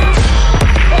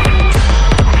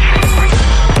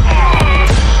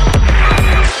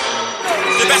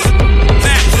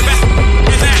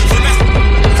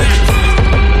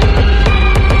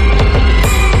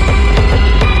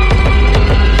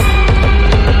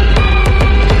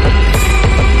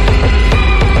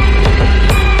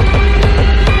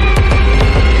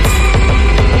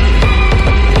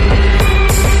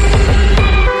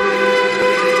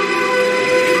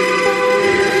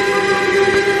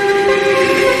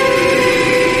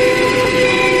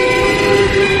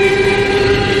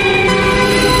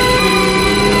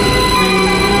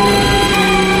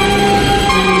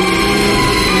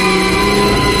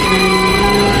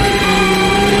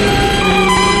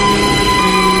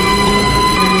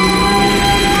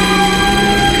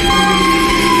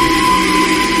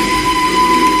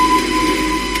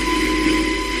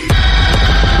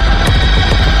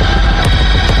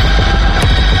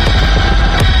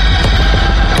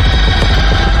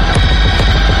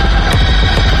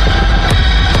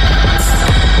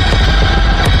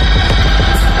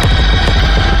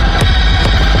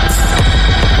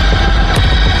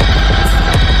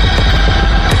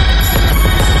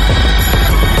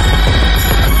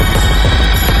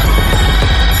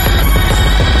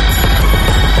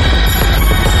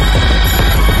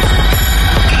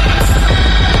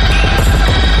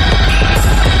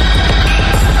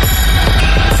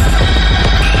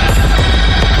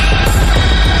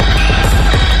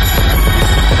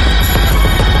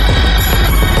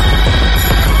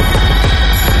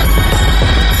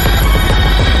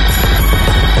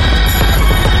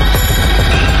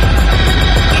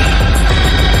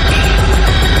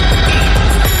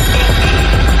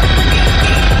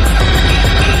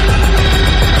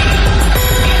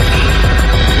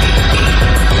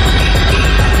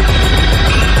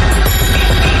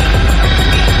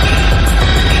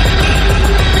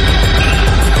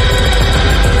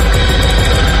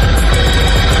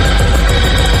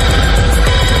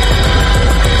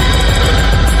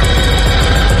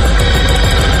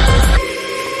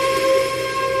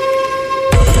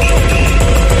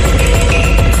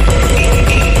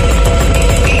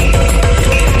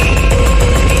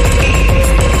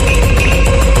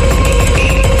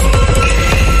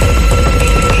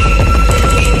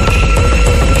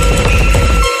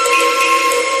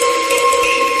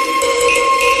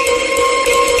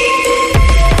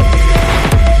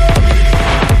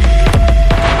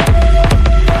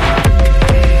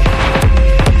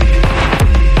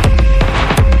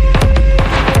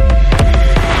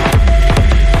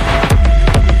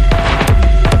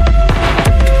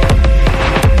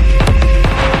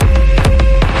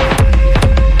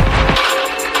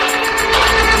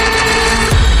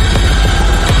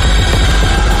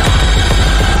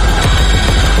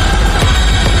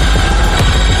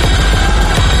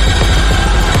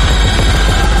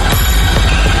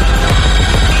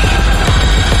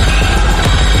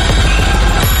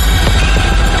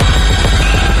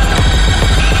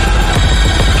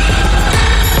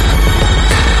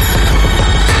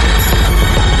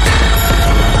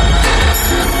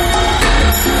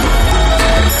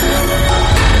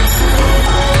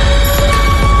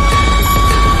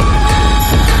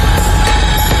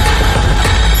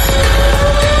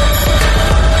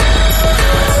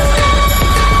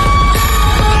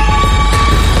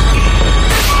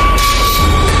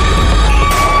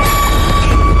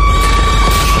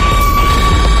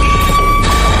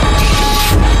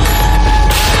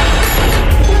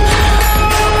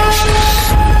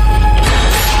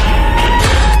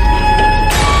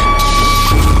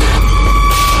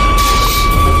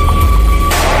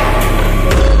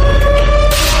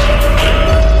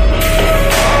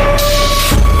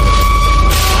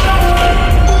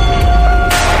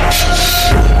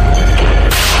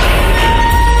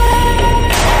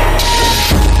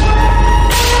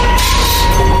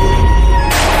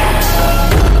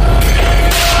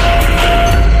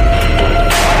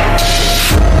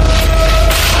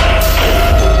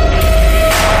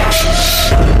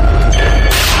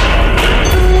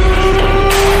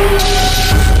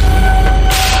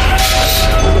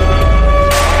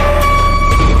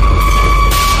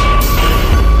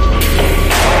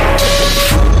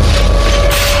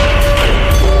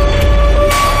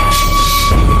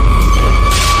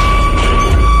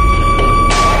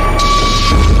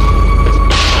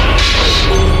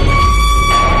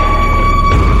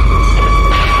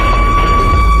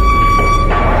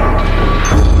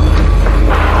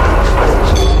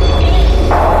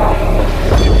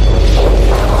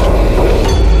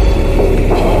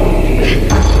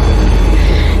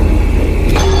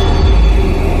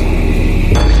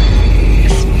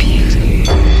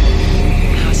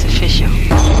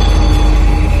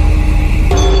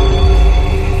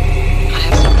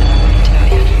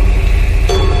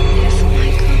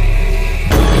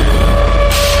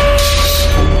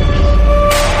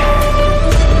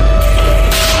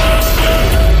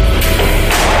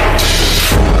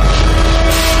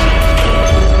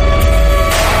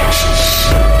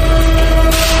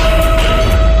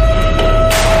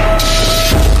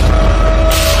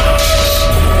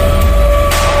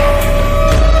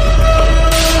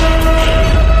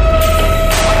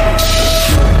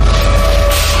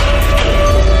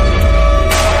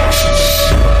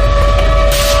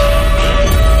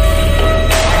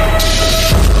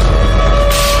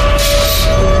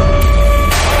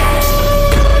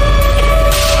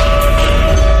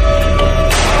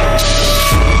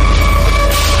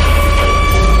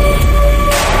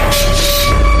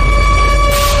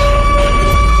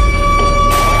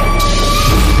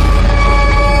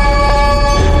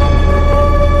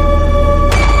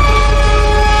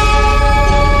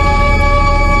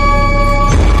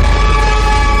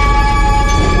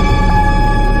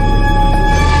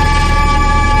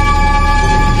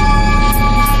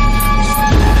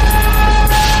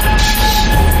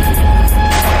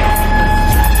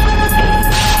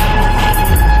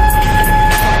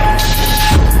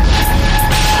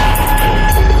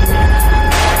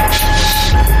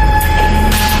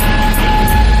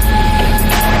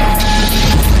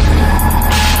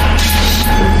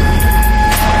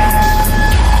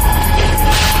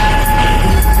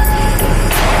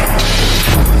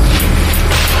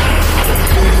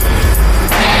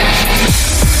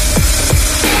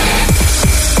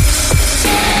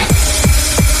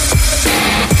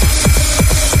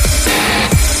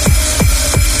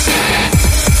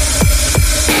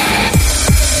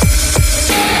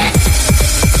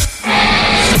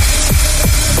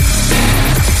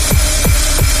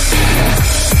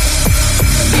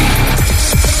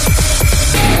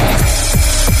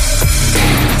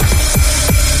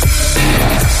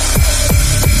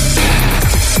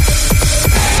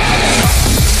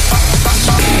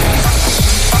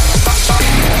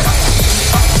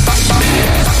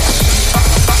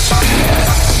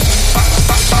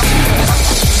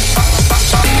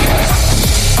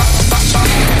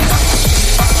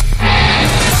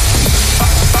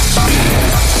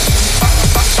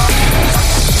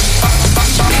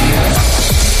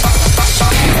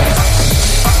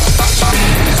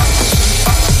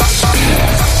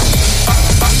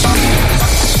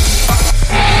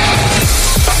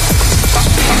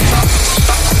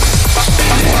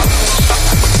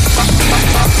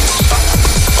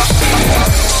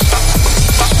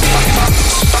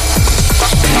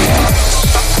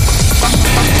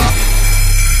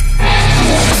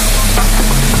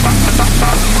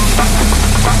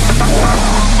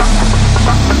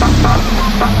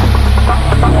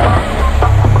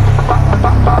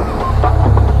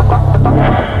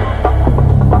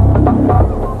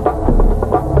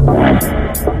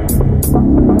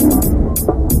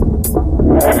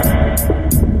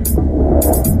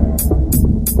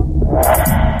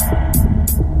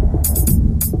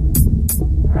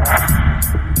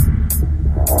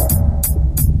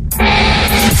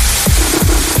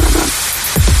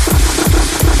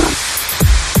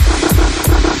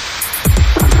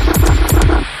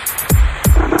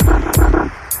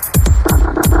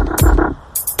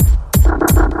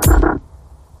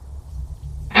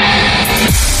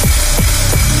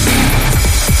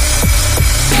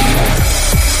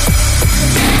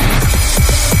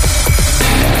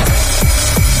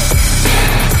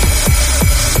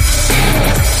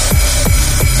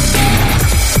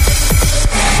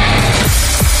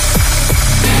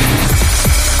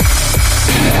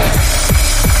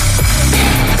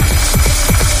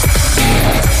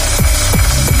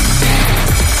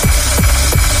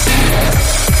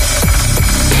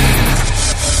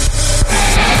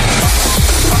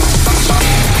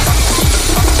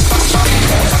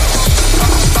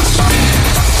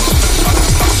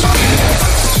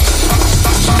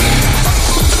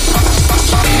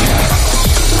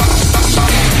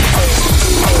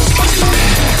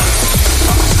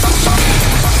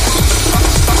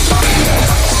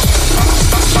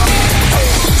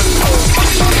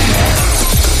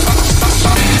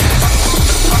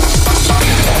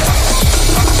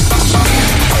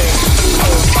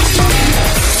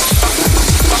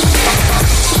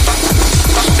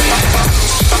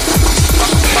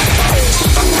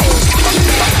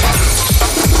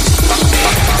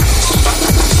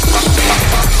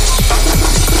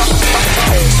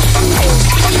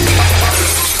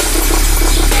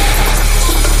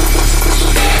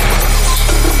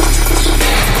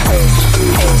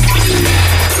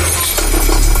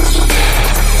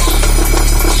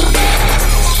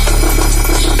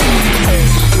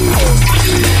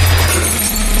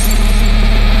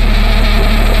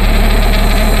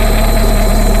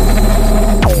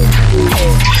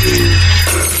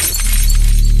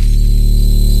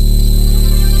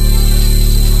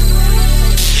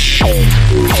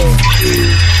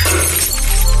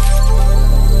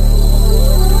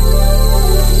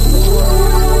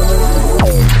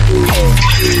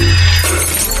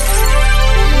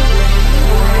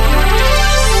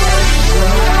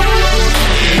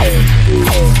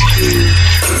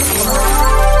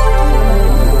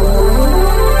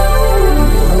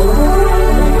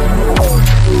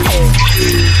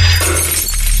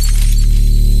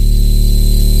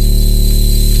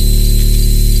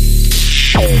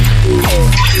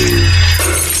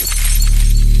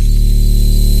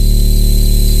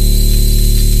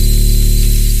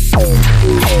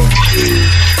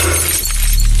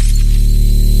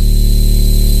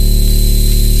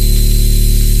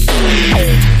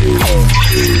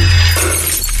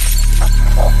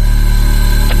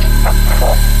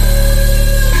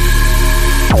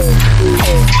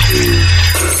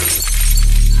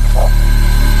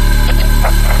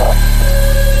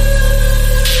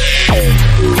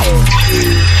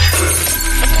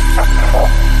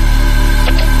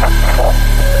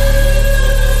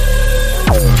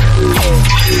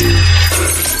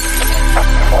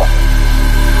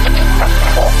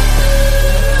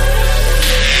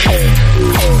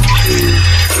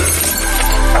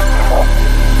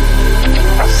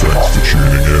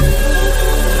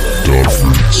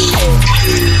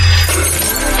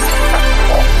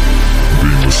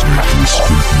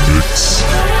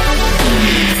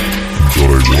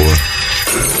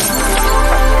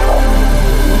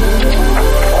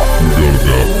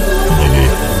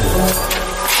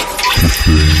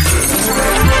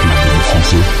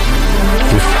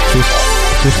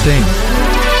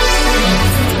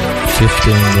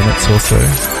 Or so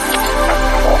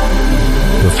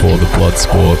before the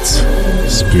Bloodsports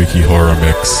spooky horror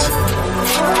mix.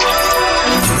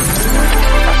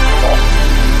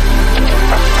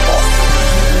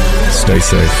 Stay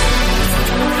safe.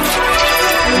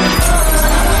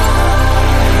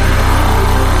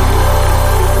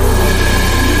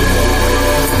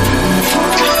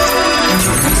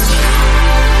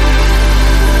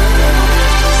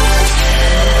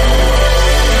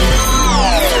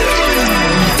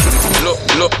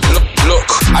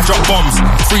 I drop bombs,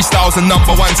 freestyles and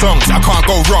 #1 songs. I can't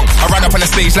go wrong. I run up on the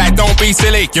stage like, don't be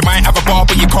silly. You might have a bar,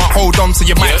 but you can't hold on, so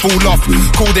you might fall off.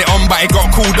 Called it on, but it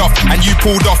got called off, and you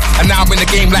pulled off. And now I'm in the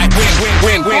game like win,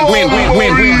 win, win, win, win,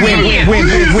 win, win, win, win, win,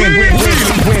 win, win, win,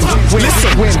 win.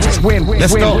 Listen,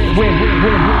 let's go.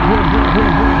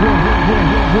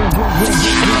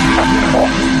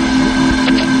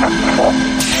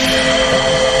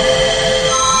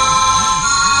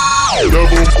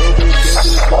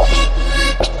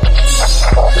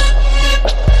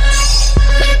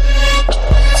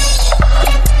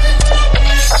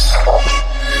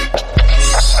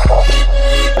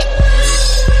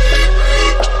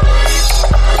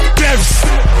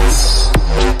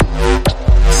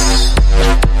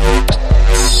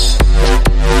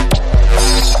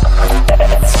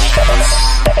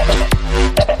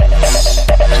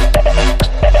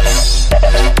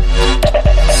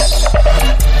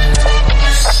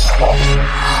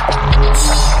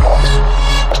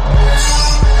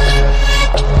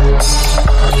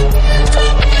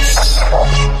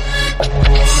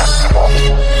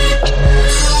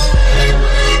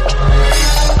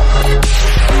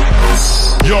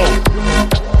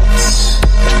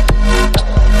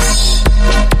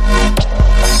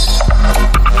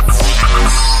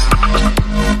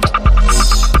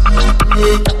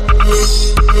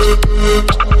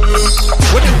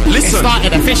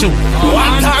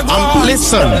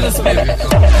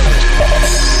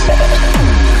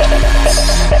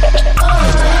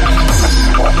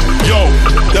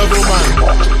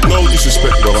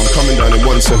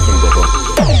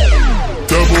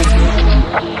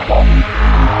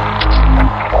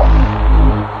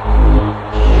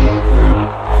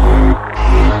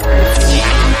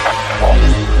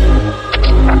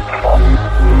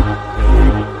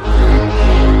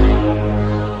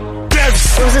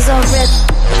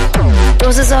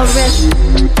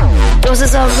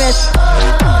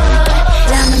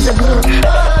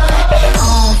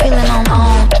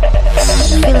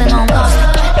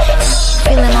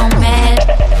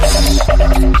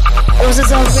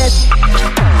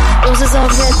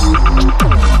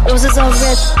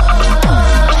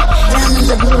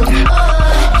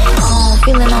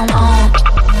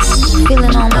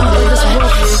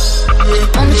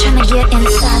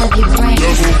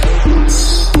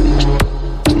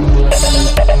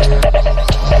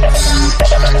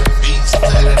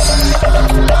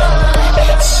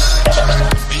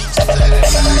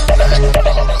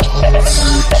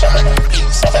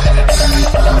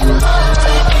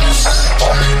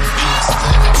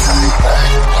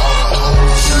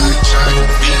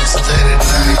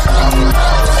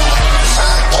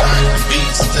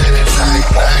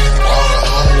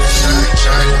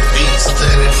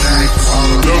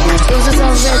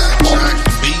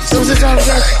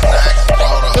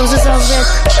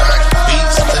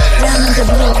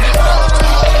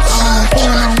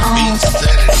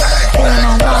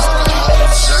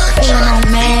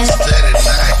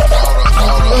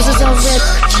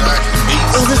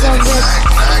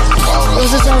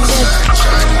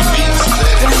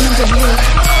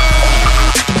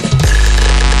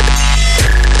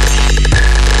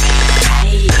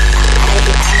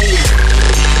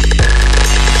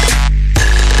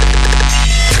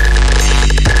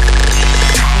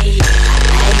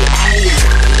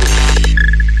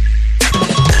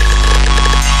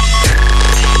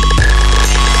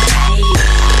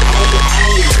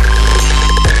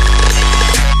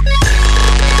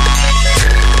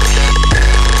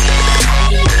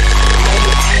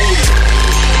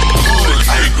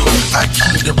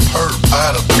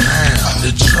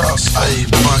 trucks stay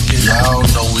funkin'. Y'all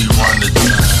know we run the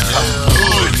town.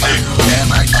 Hood nigga. And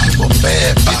I keep a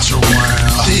bad bitch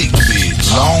around. Big bitch.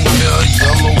 Long hair,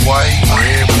 yellow, white,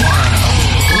 red, brown.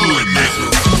 Hood nigga.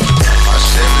 My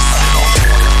Chevy sit on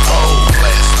 24.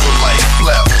 Flats look like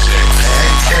flapjack.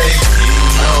 Pancake, you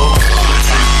know.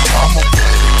 I'ma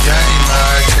play the game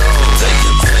how it goes. They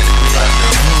can take me out the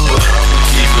hood. I'ma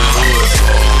keep it hood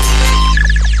for.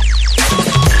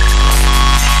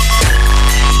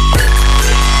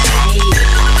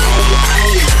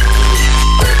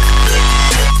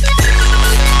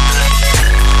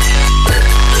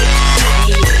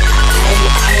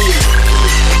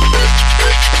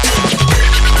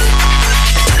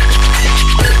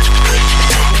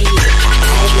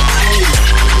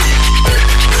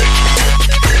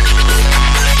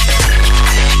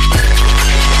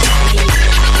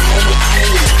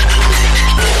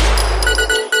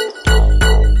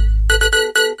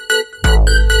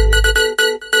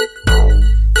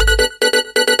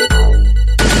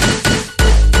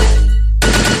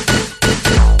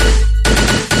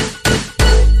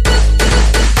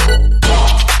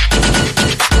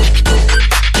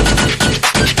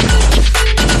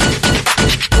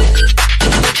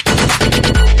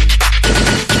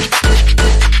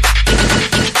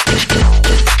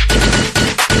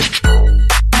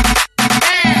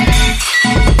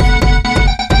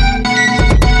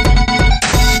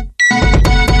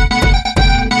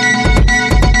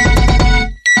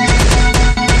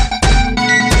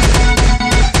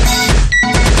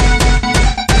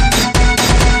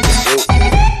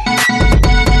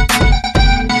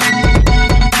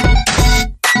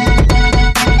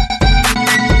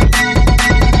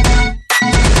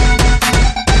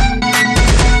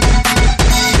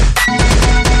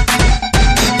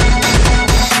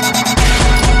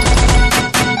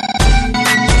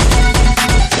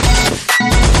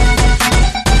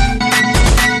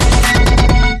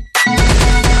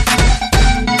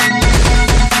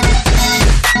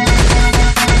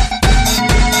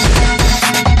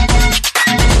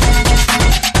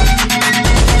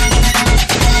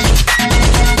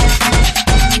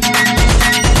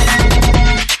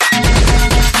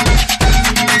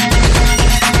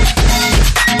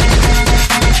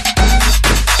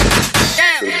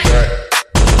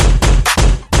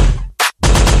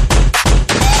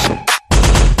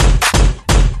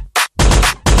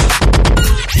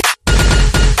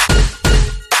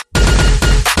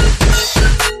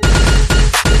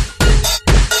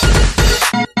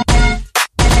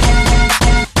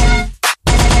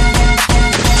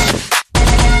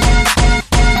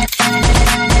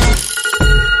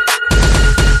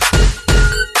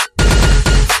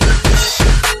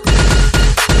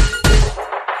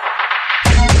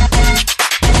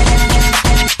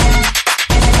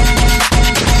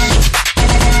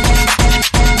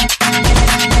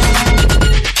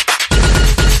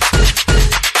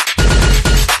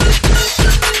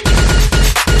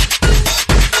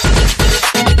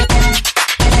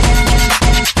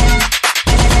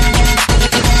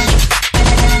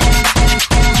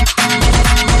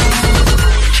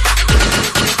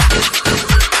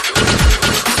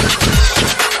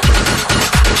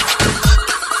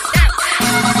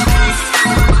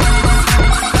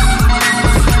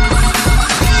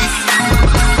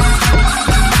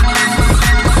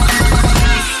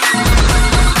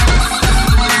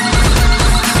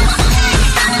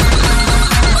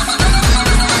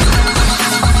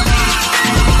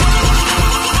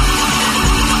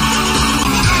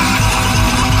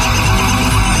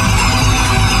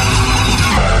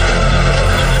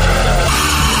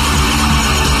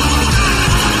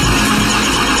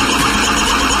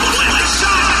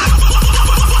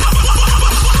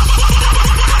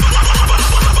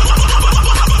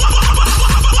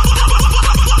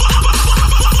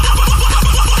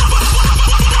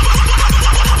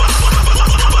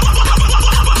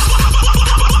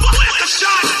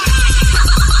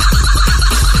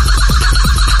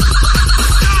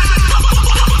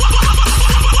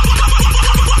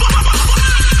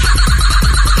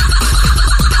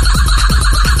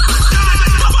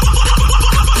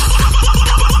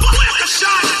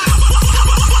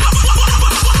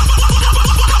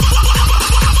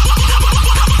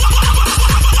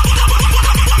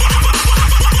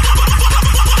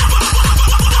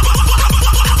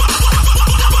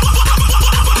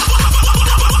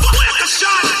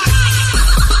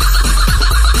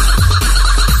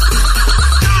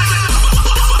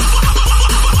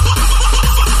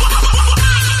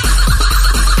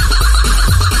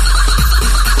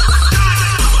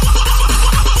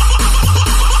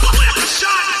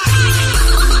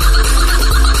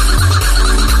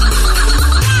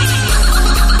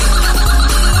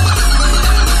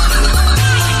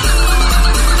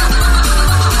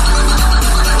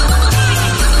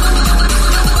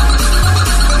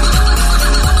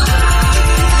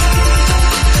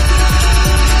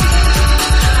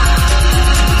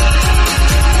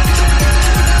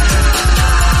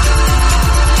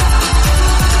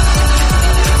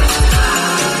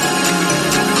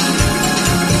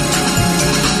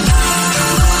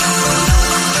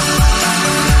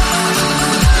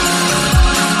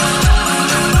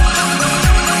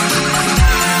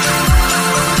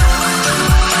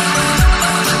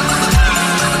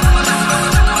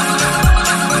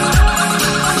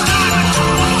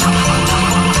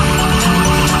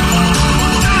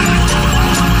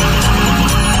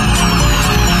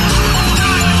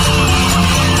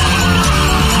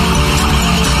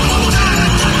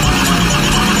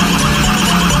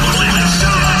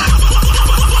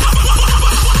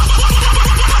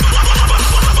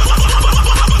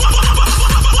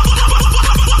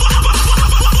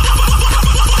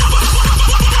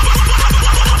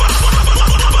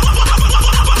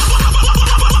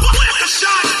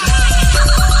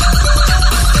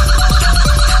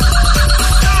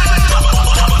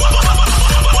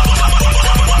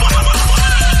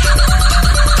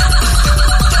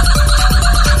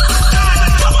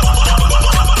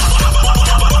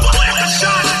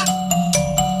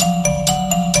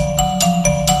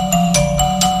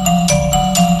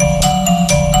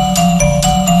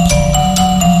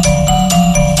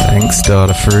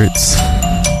 Data Fruits.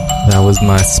 That was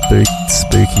my spooky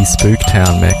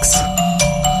Spooktown mix.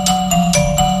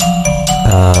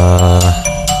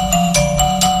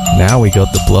 Now we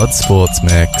got the Blood Sports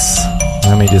mix.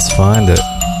 Let me just find it.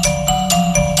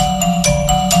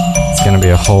 It's gonna be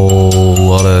a whole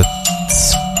lot of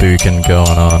spooking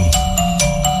going on.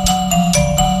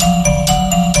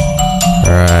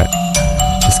 Alright,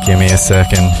 just give me a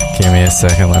second,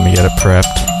 let me get it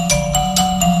prepped.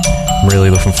 I'm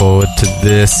really looking forward to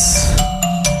this.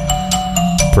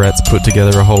 Brett's put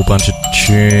together a whole bunch of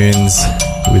tunes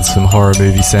with some horror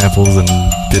movie samples and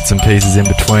bits and pieces in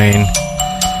between.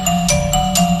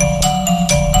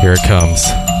 Here it comes.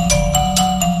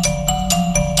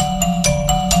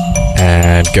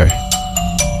 And go.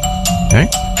 Okay.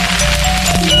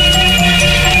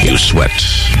 You sweat,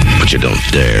 but you don't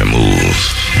dare move.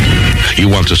 You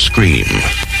want to scream,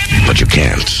 but you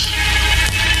can't.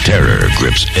 Terror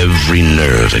grips every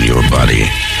nerve in your body,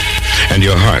 and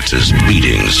your heart is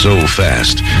beating so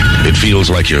fast, it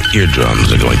feels like your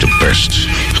eardrums are going to burst.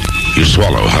 You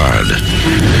swallow hard,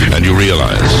 and you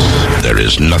realize there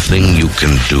is nothing you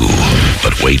can do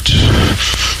but wait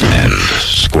and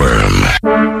squirm.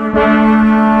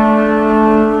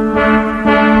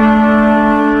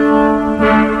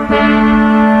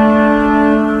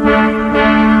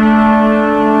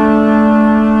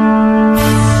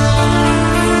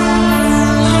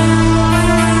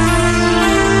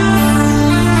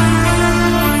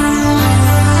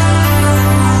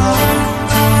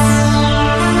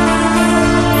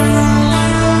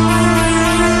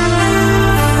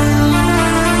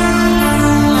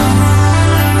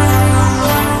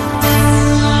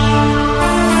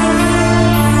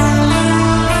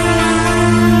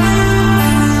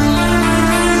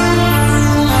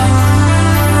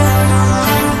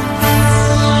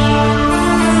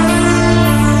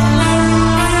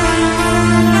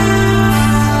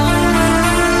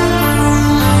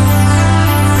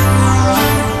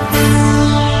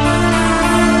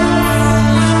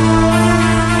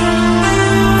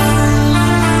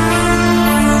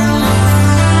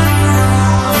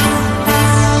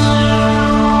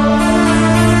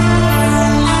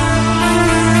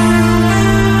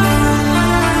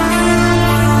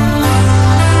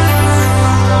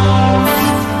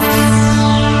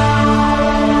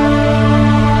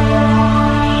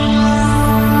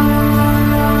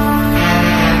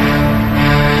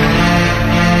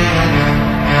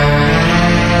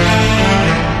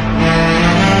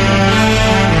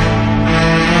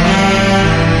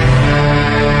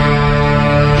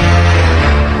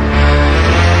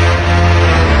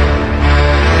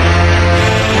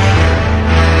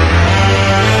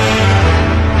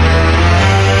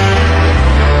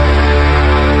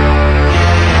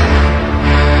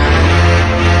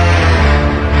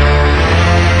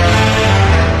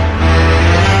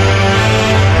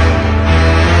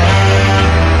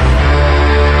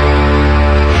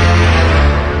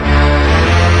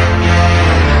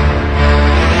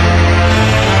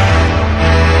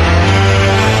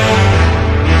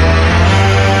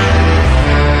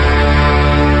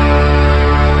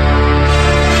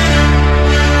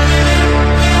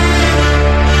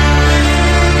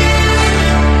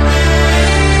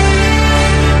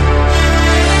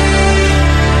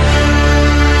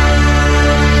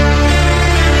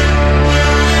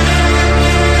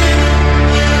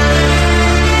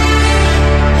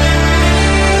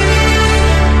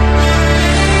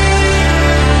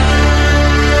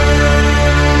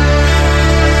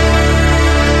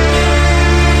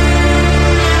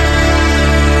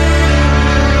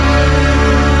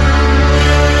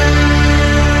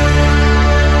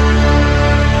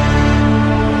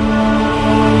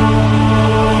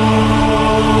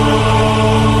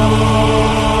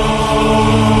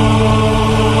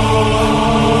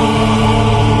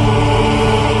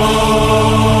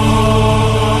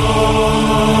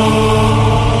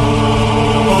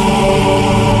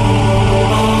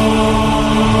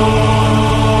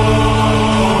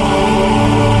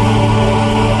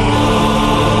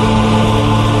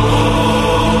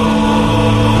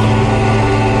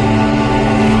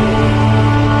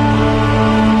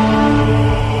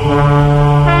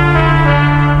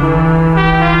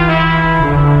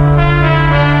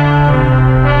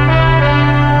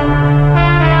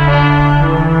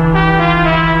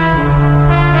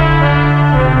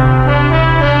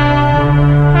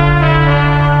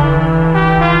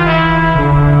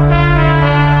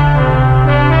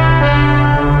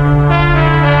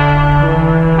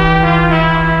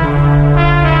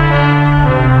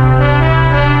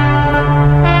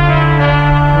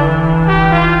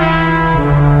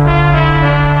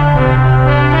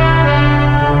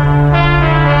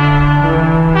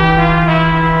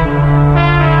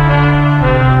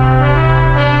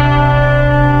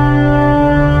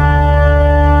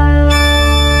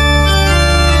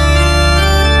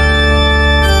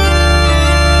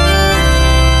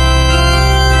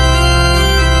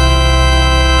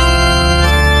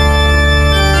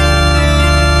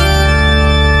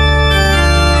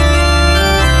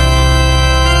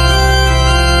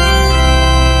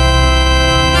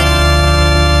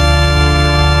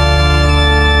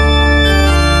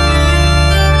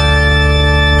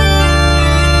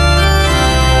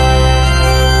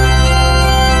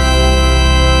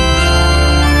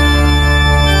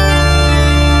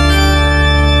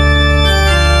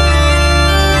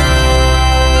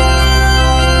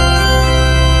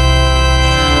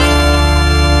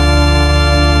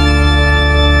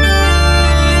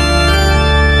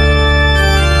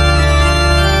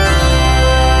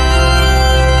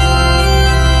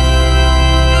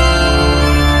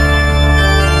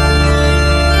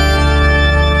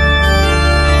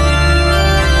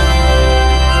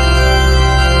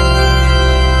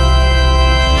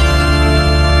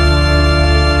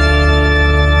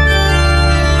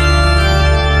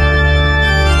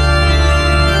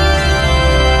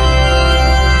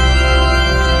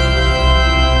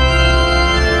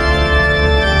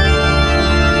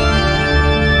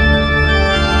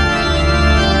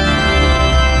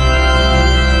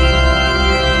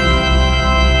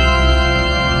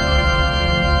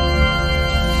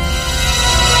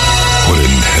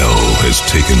 has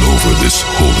taken over this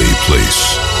holy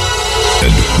place,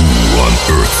 and who on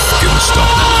earth can stop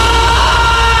it?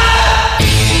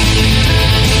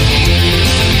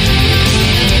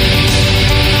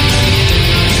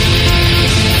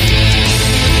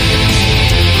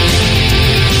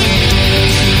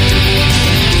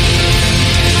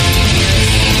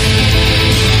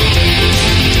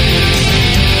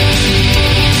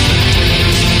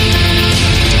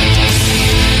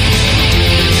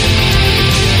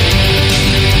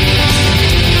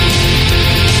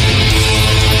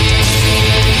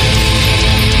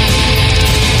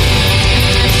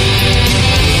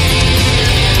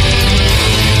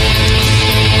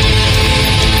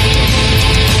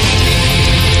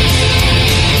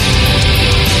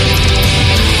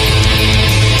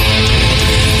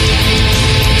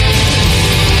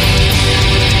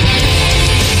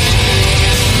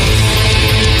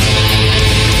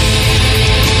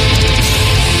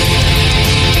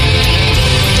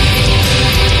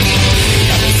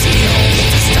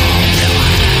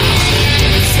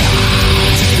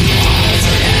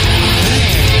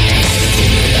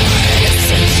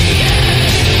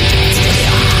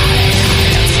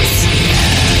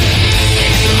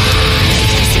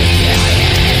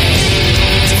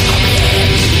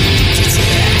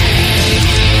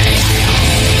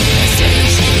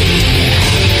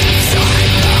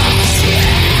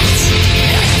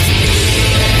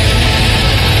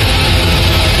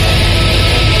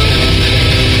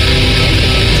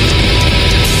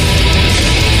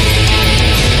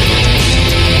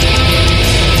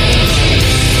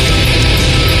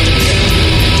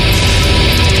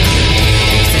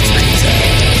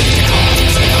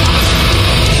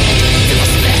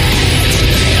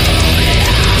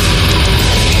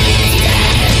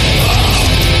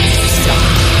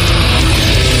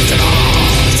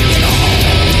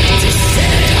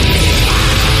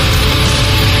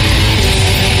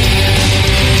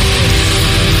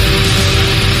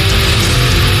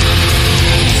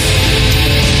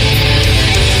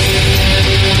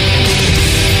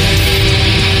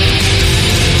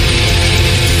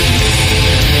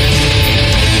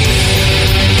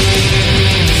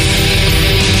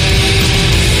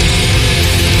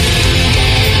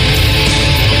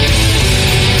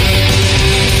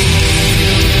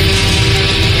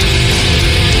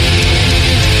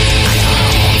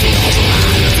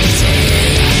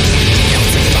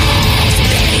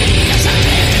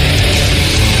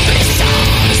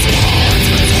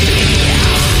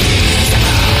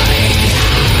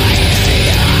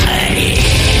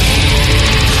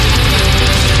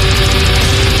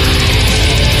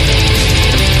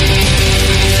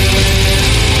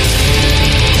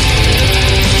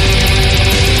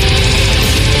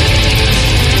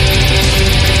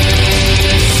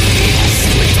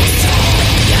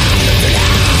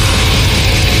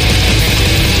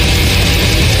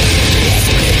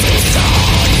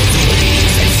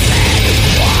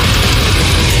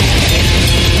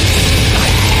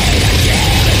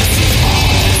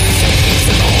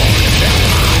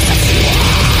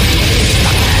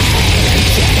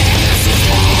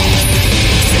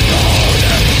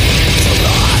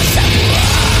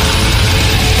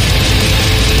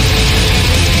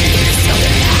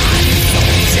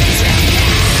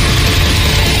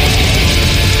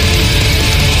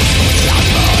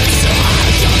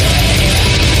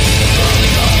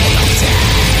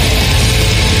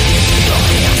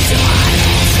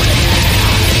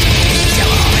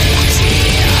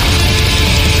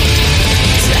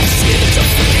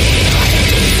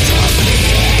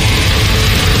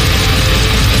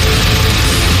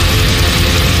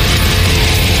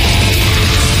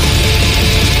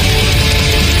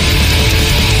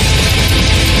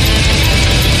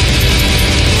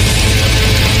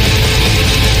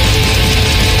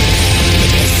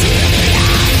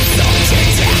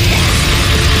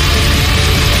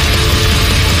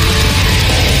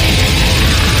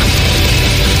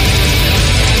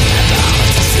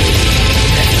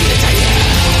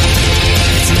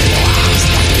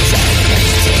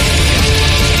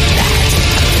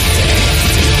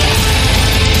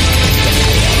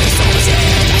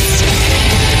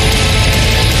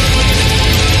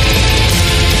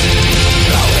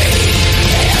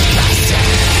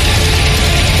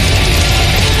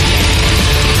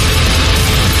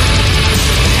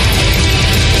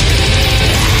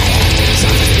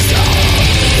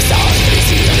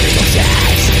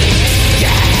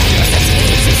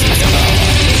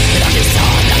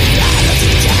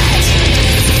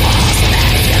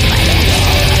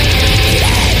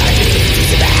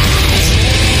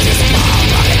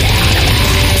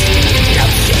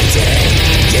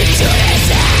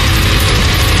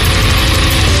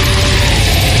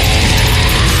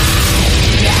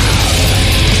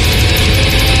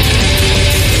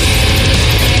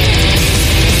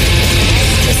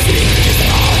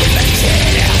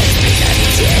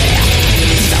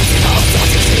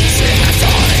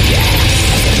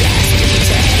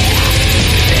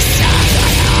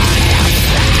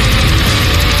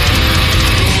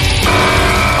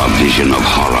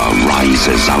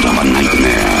 comes out of a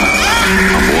nightmare.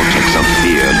 A vortex of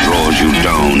fear draws you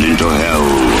down into hell.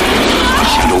 A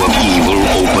shadow of evil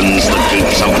opens the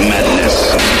gates of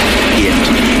madness.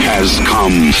 It has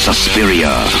come.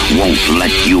 Suspiria won't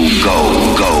let you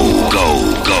go, go,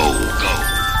 go, go.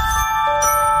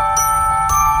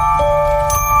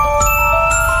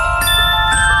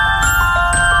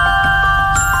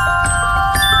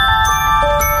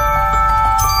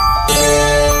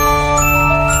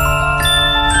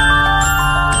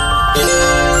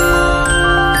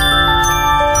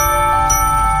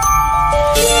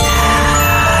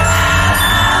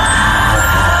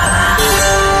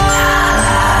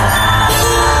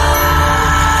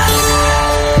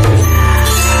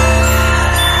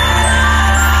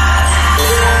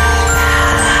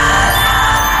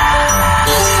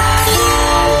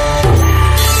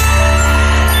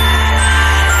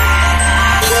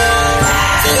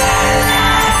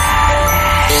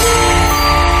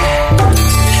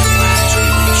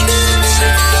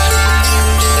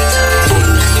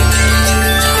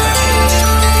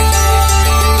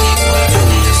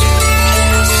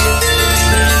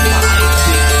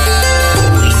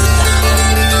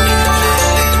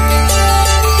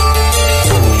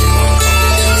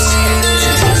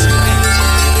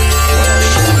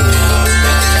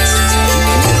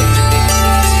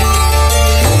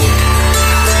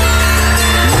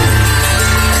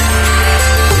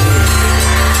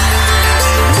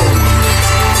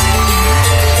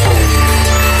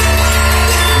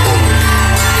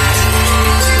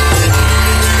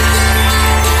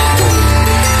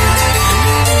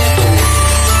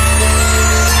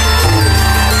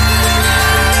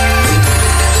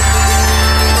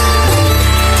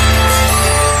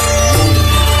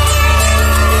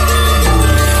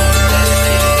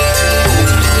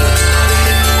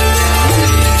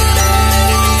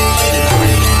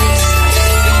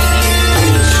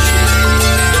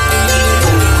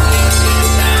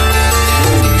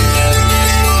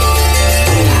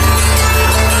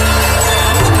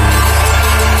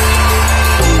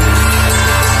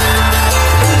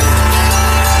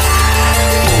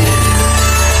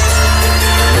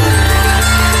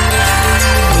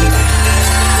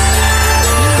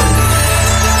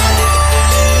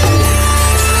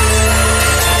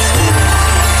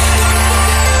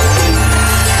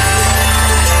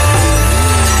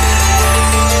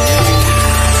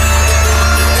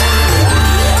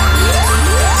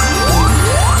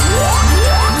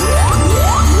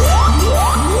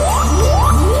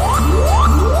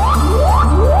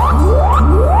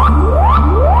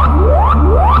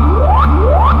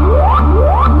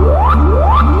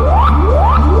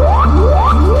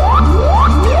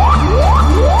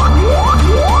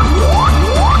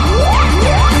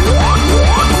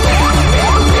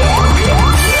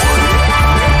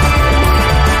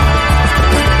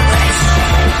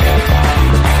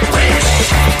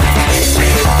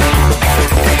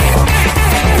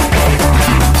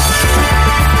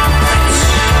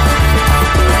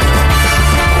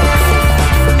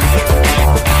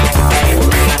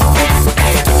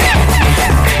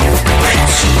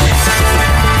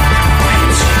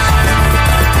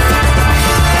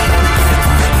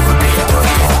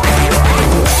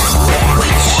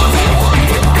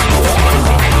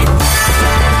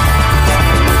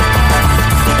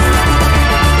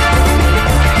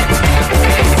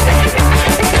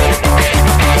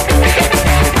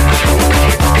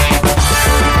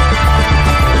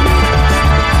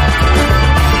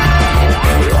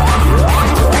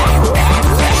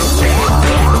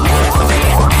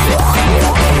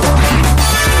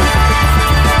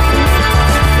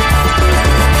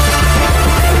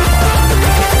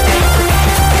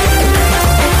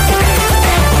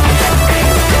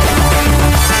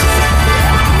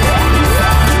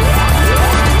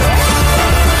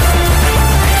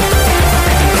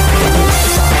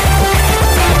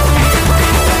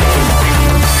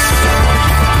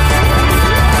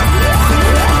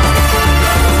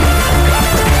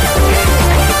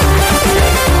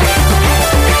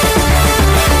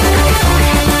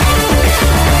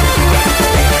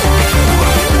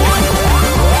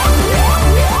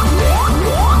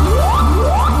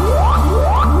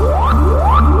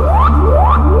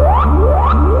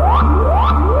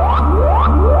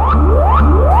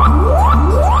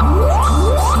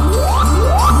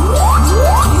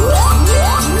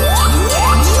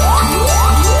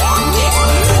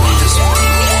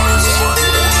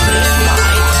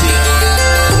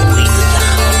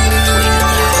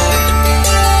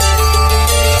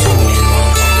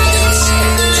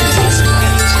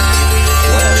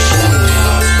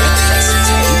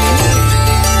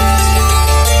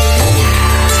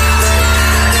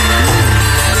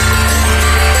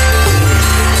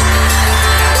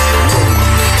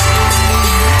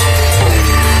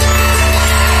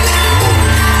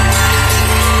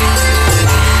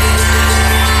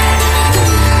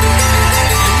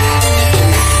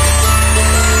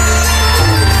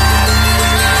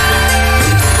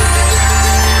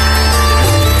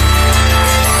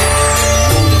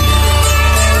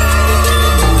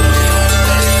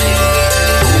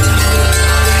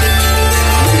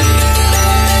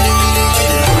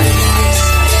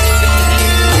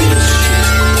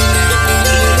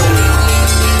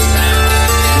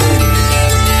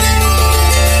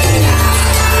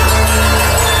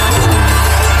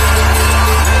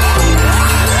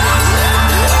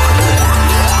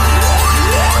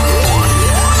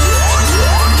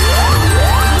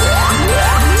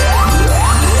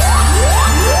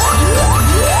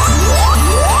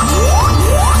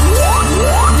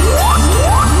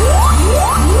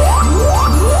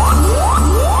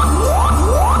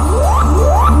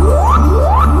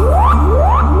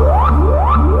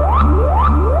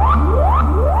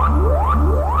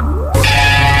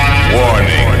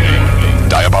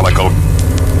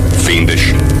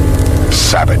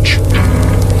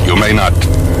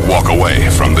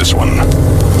 this one.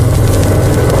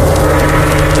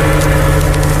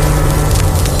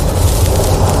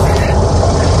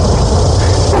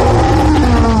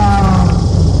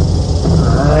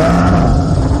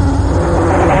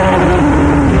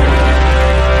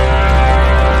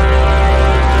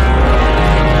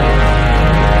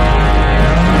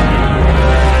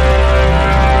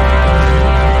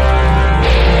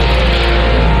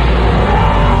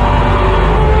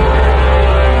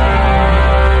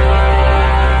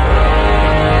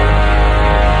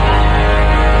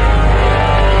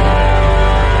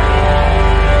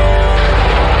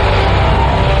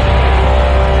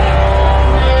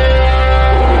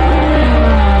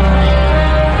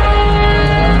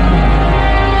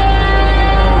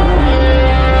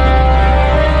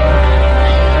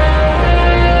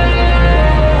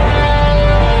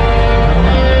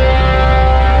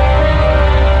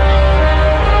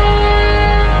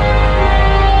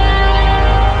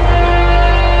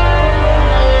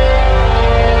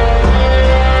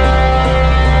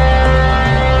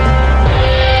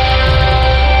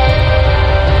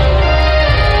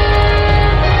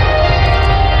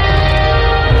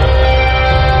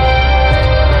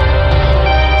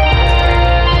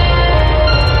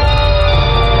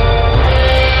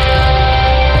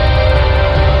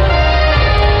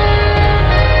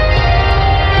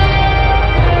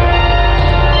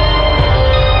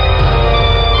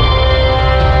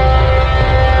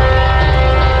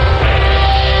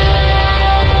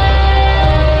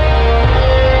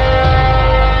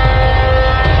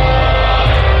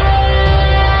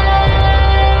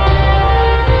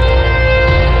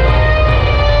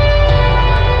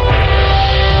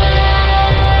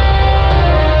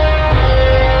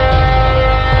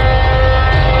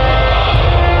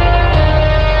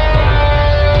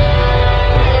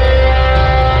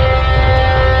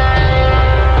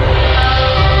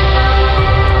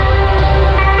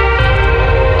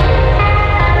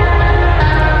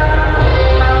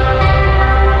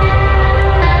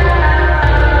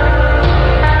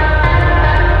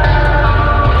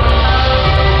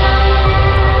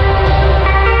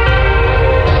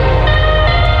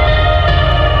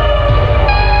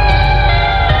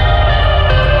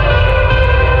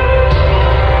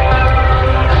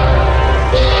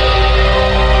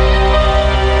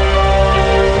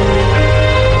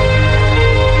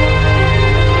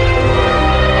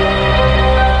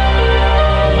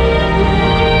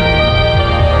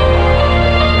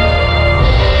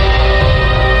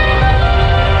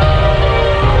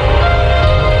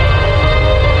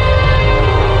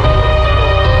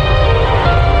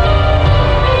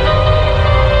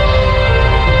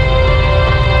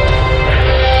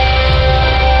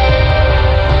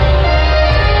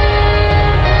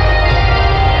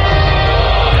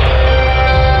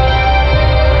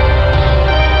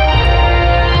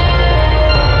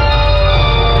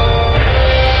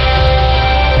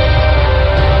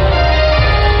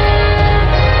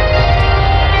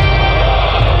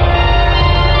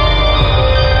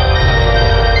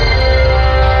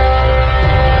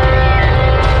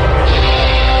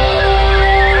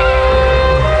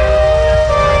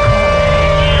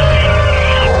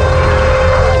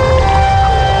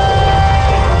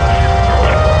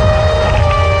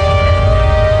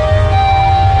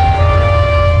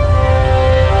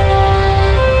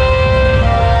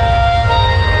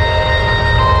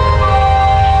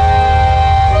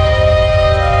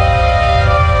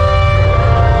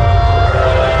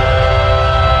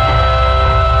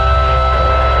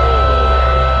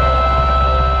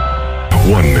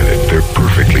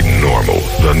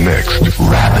 The next,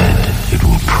 rabid, it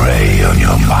will prey on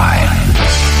your mind.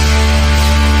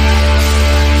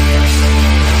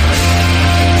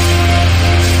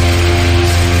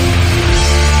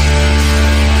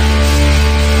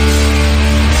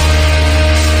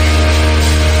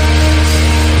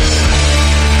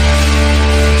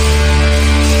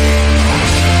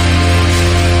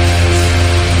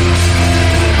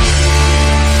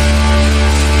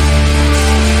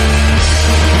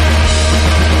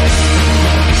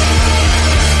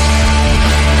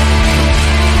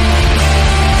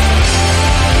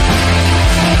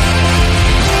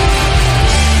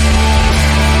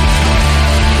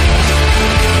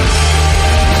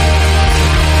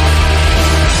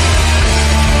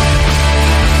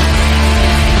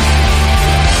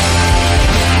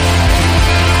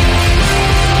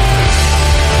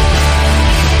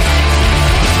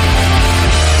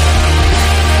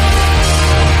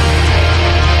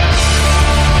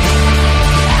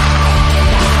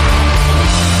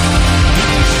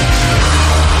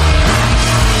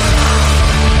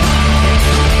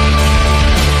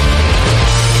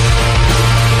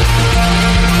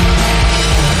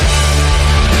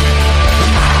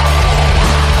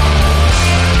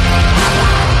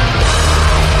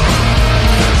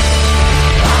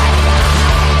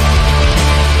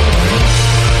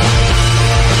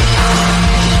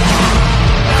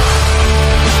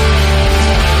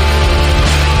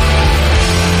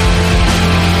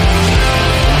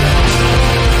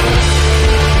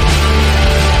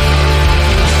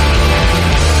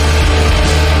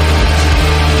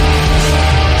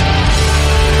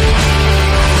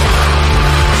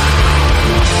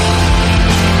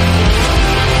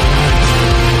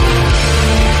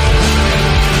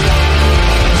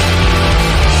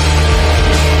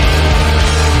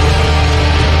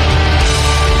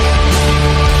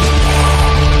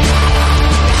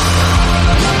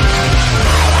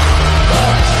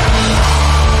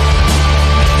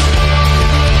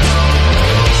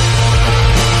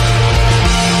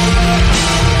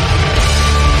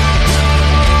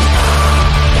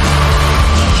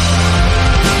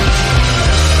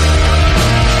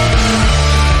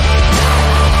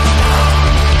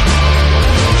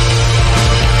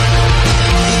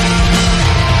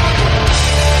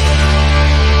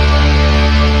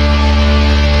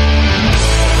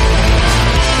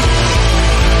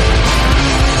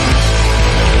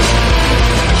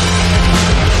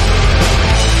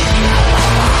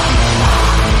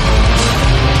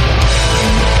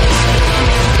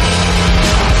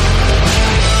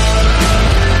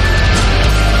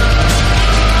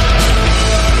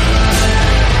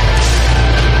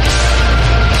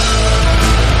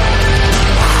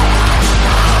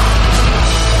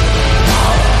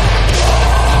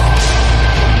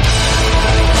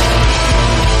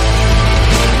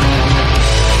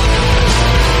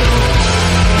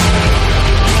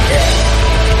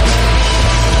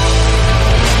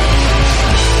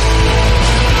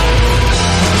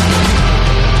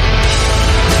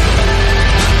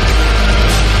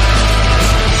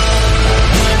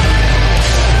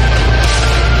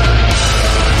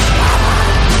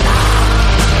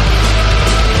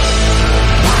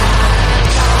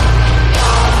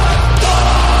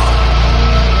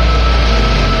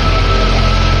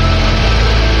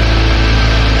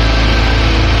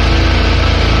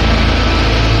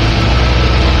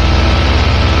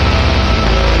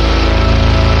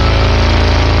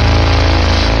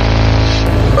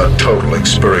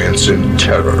 experiencing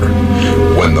terror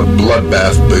when the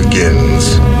bloodbath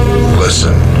begins,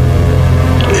 listen.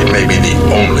 It may be the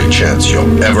only chance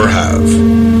you'll ever have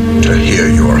to hear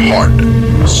your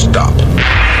heart stop.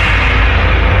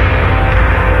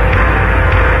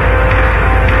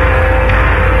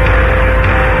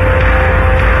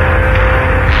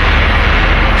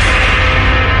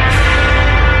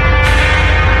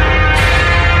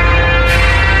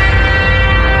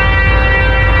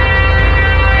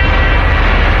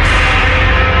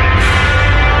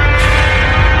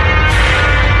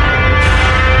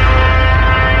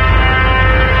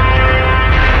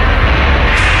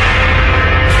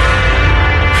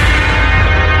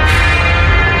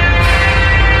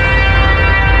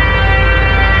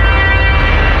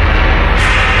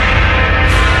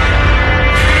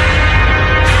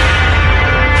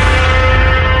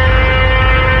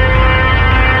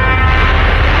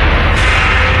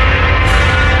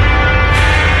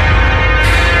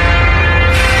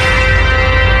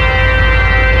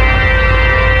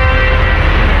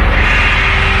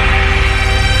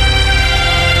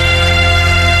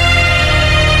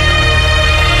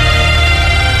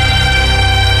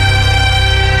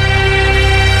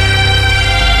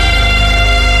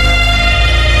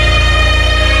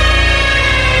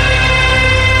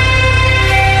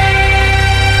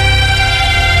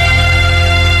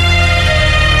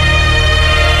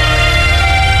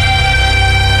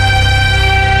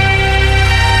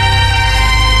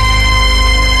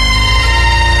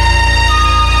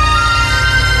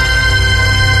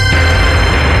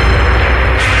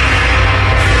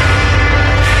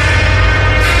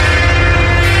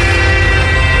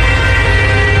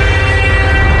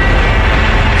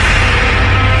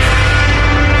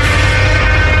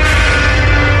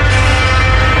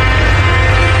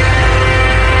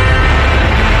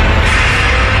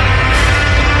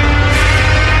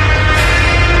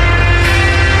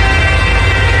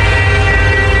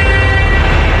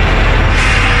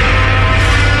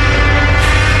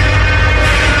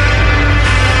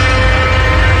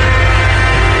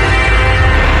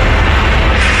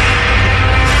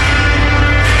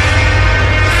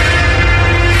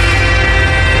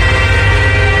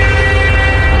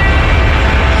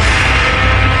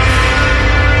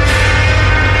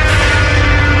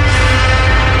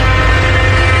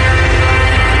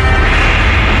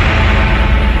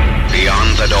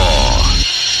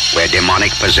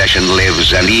 Demonic possession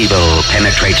lives and evil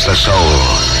penetrates the soul.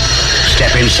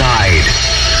 Step inside,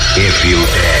 if you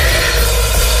dare.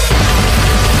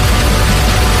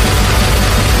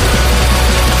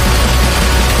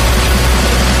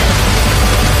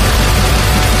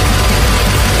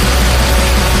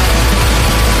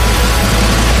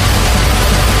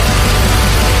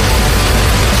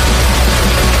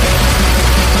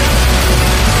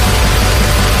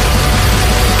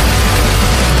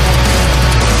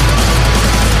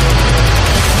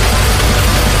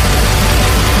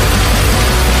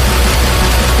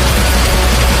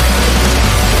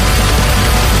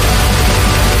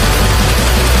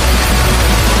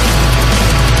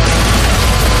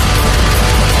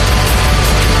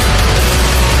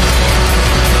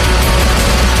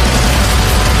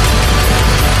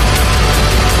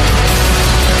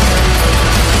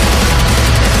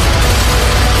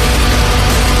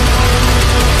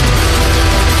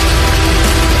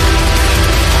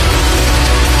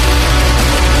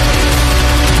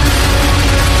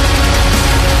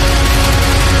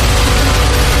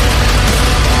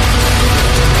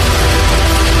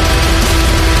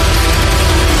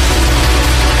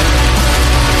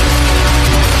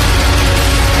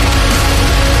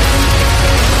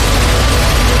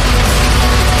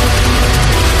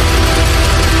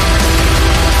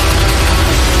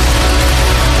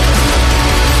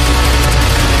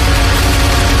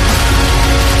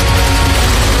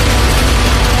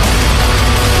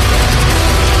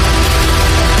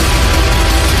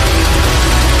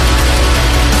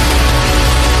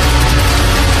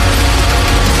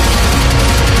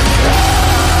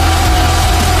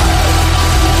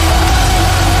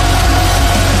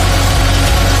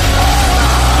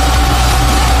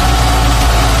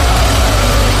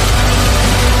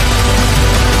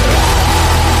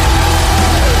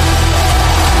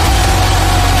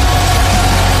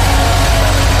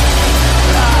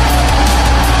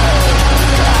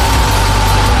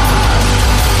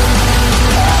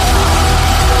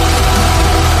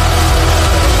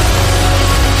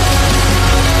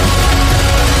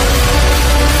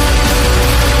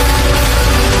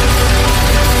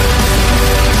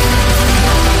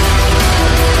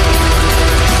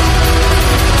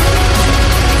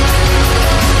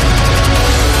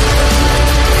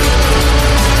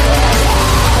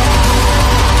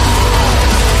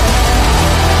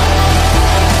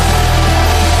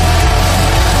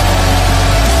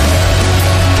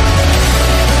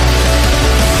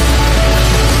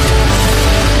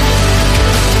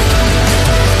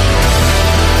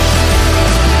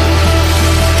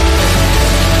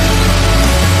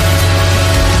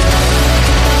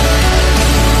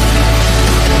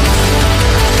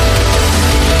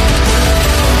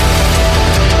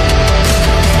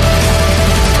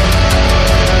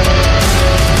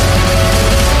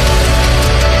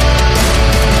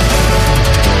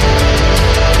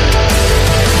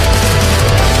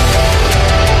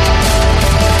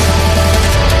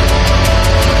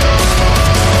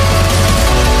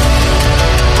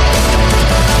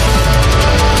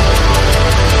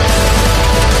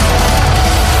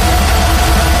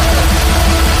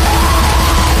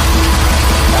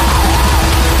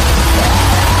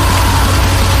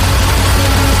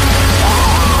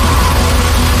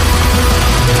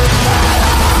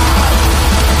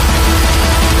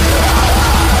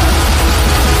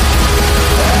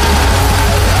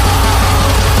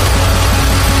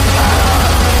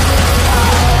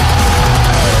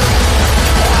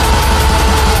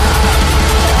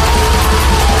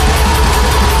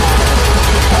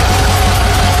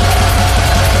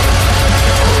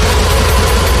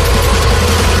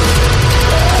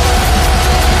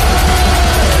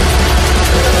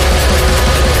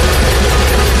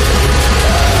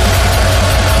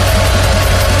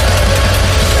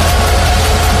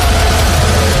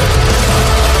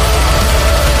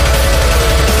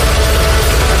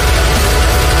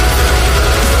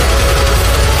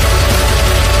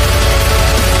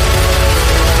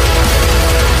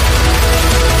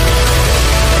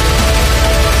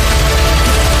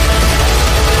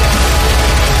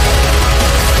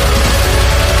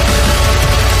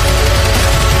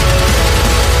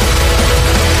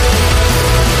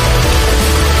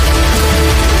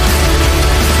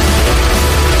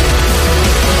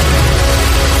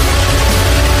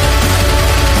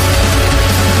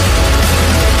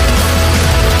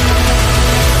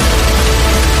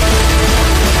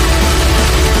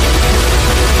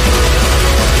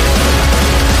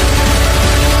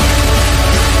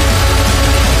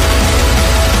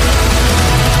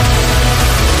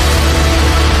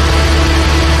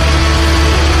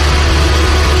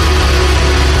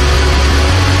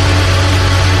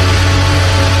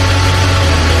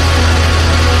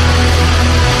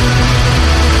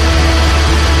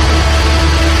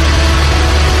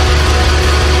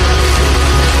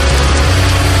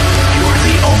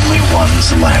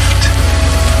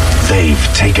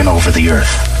 taken over the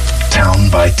earth, town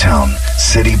by town,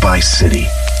 city by city,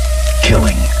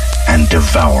 killing and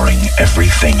devouring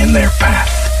everything in their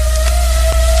path.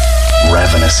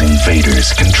 Ravenous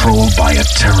invaders controlled by a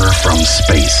terror from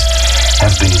space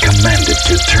have been commanded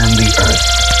to turn the earth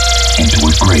into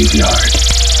a graveyard.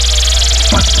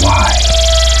 But why?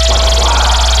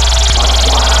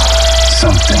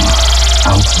 Something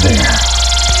out there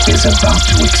is about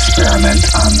to experiment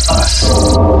on us.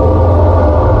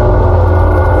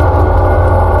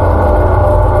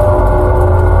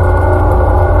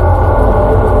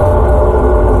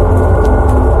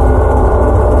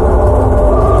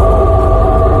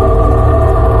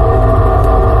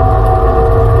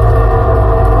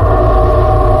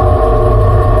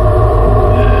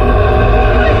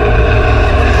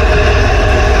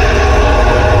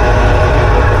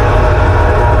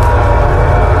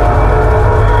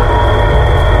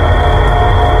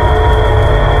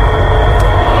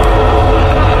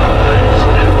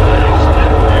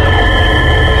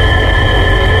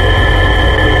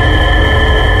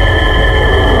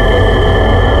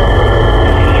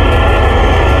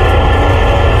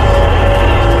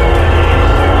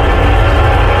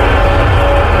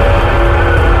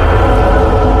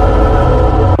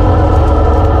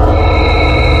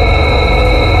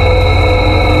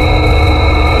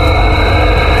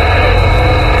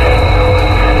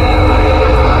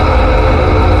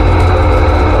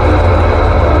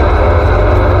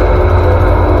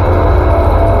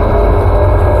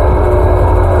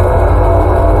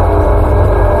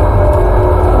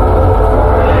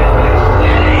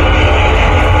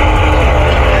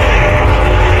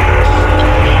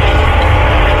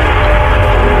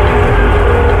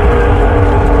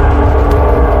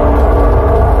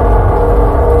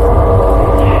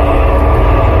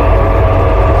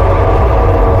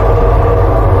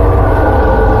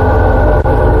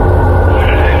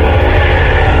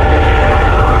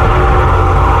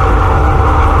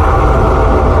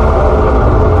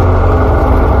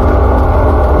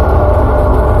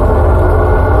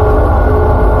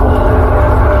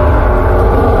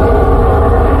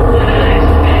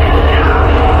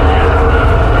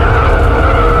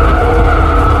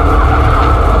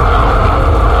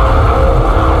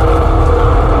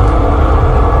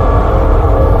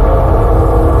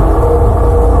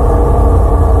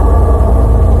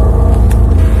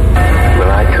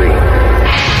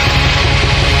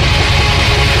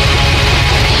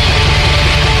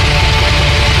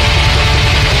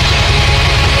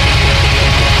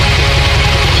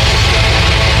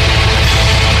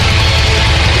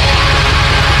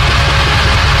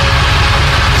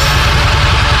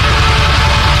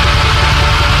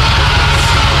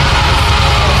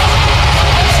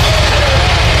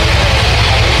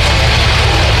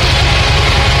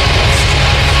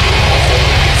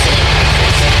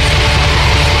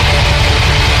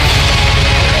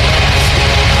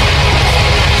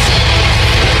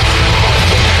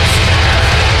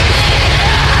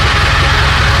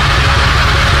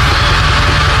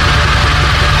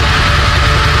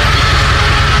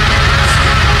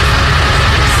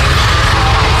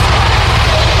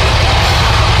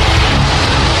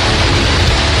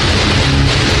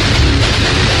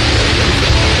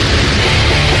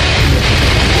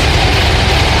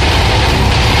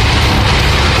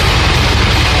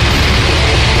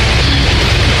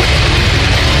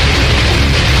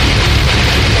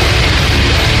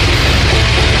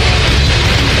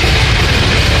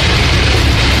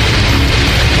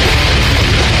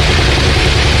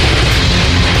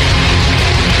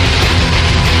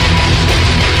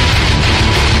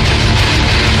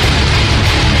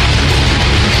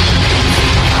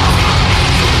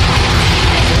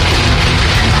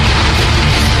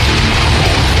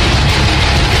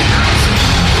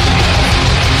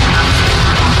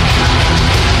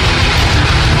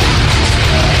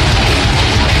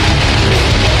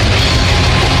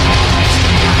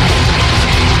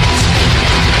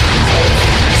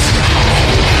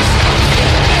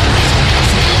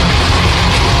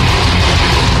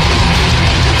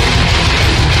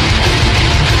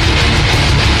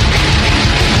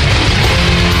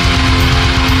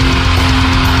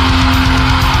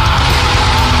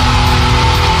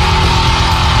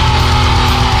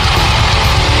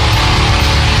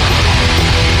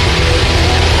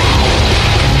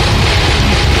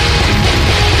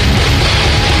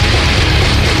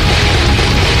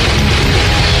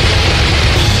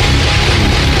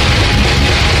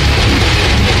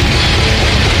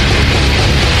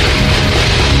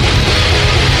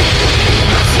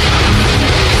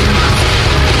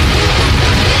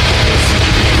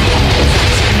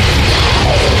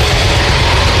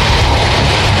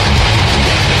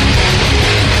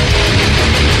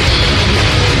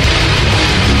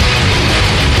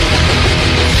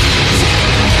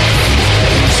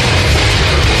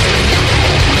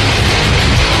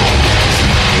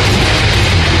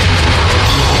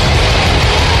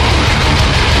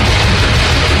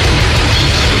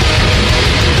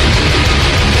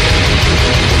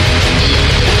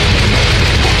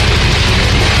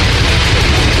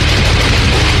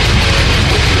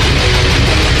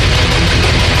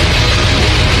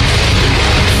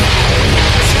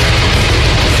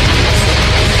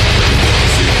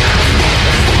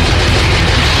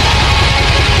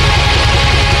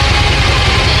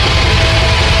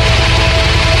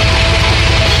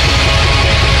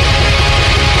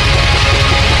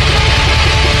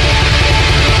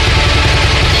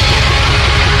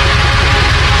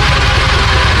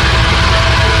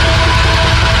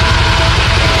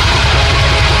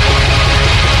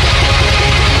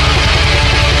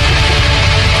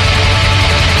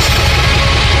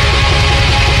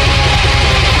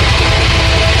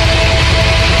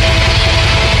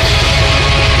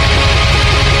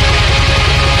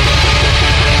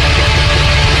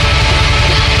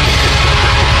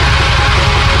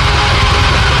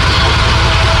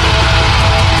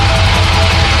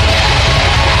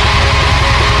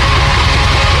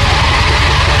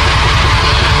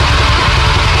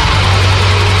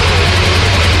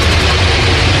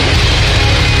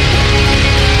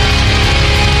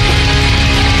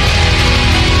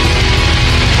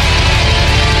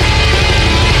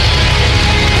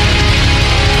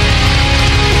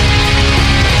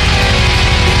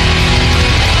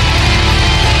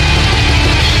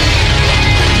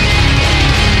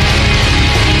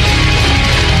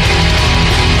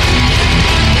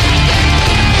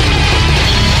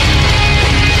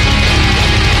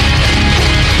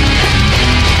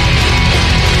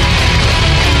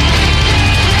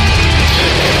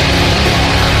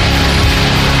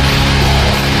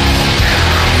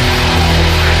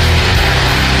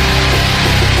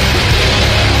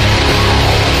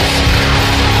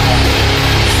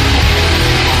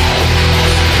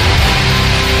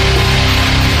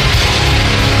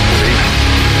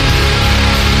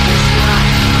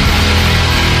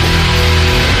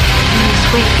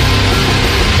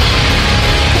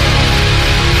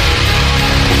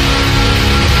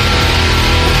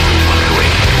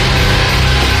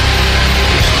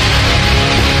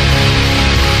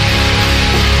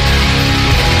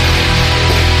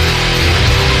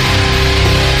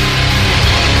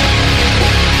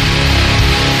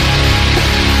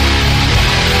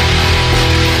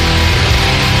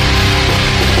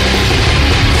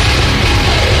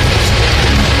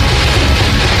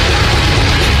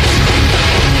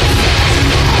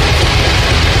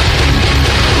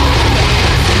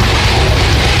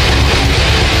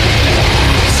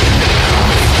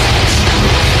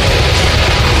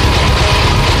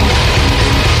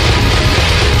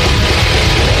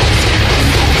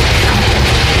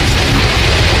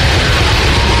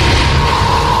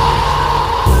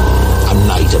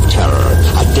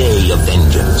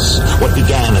 What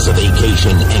began as a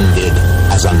vacation ended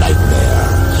as a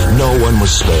nightmare. No one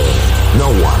was spared. No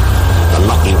one. The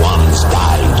lucky ones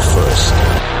died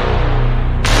first.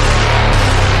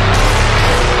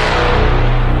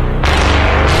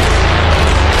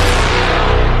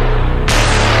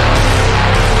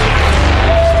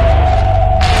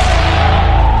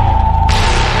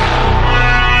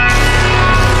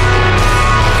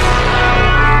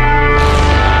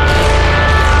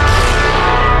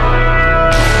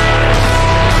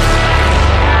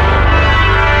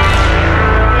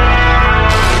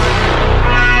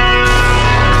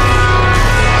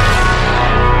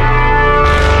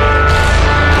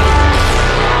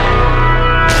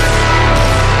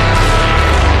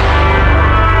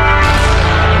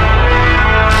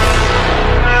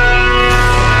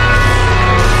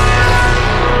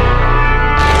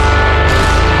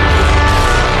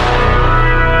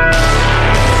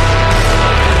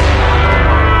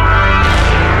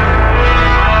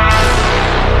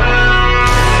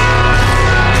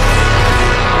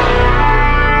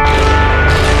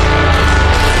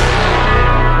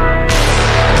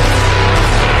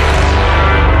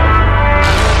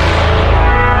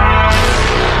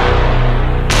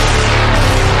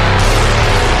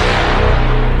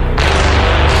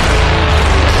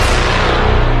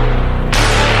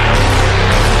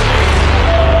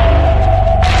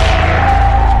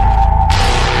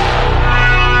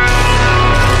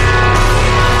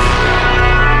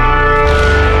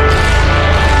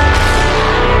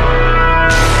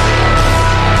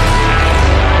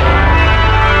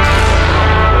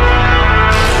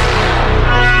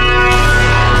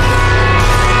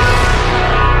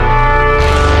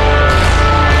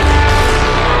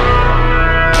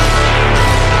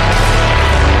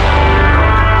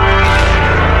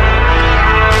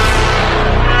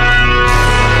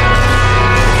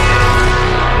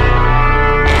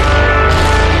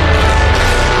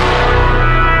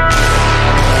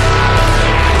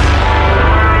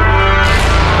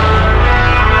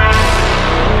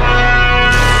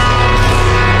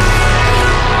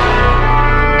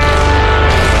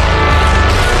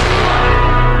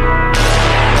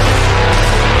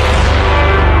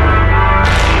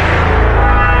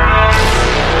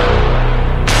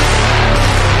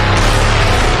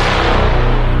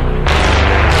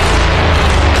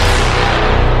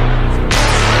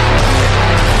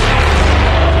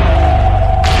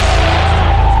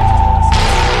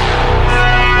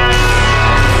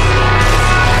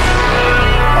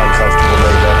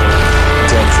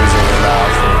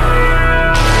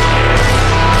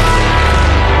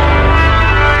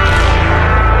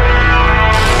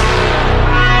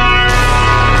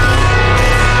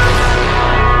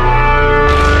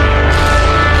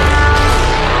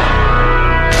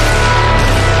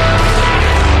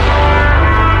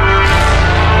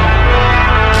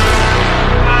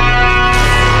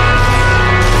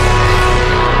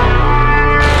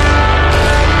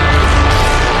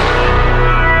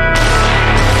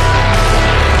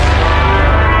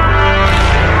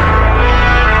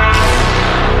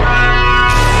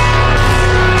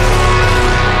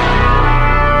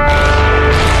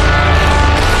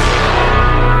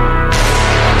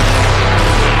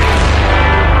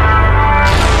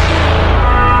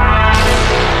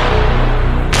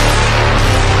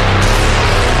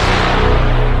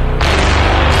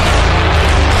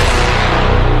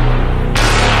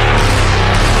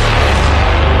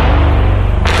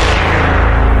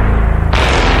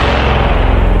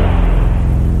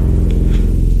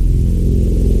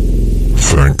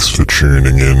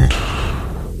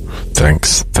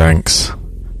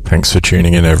 Thanks for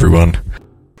tuning in, everyone.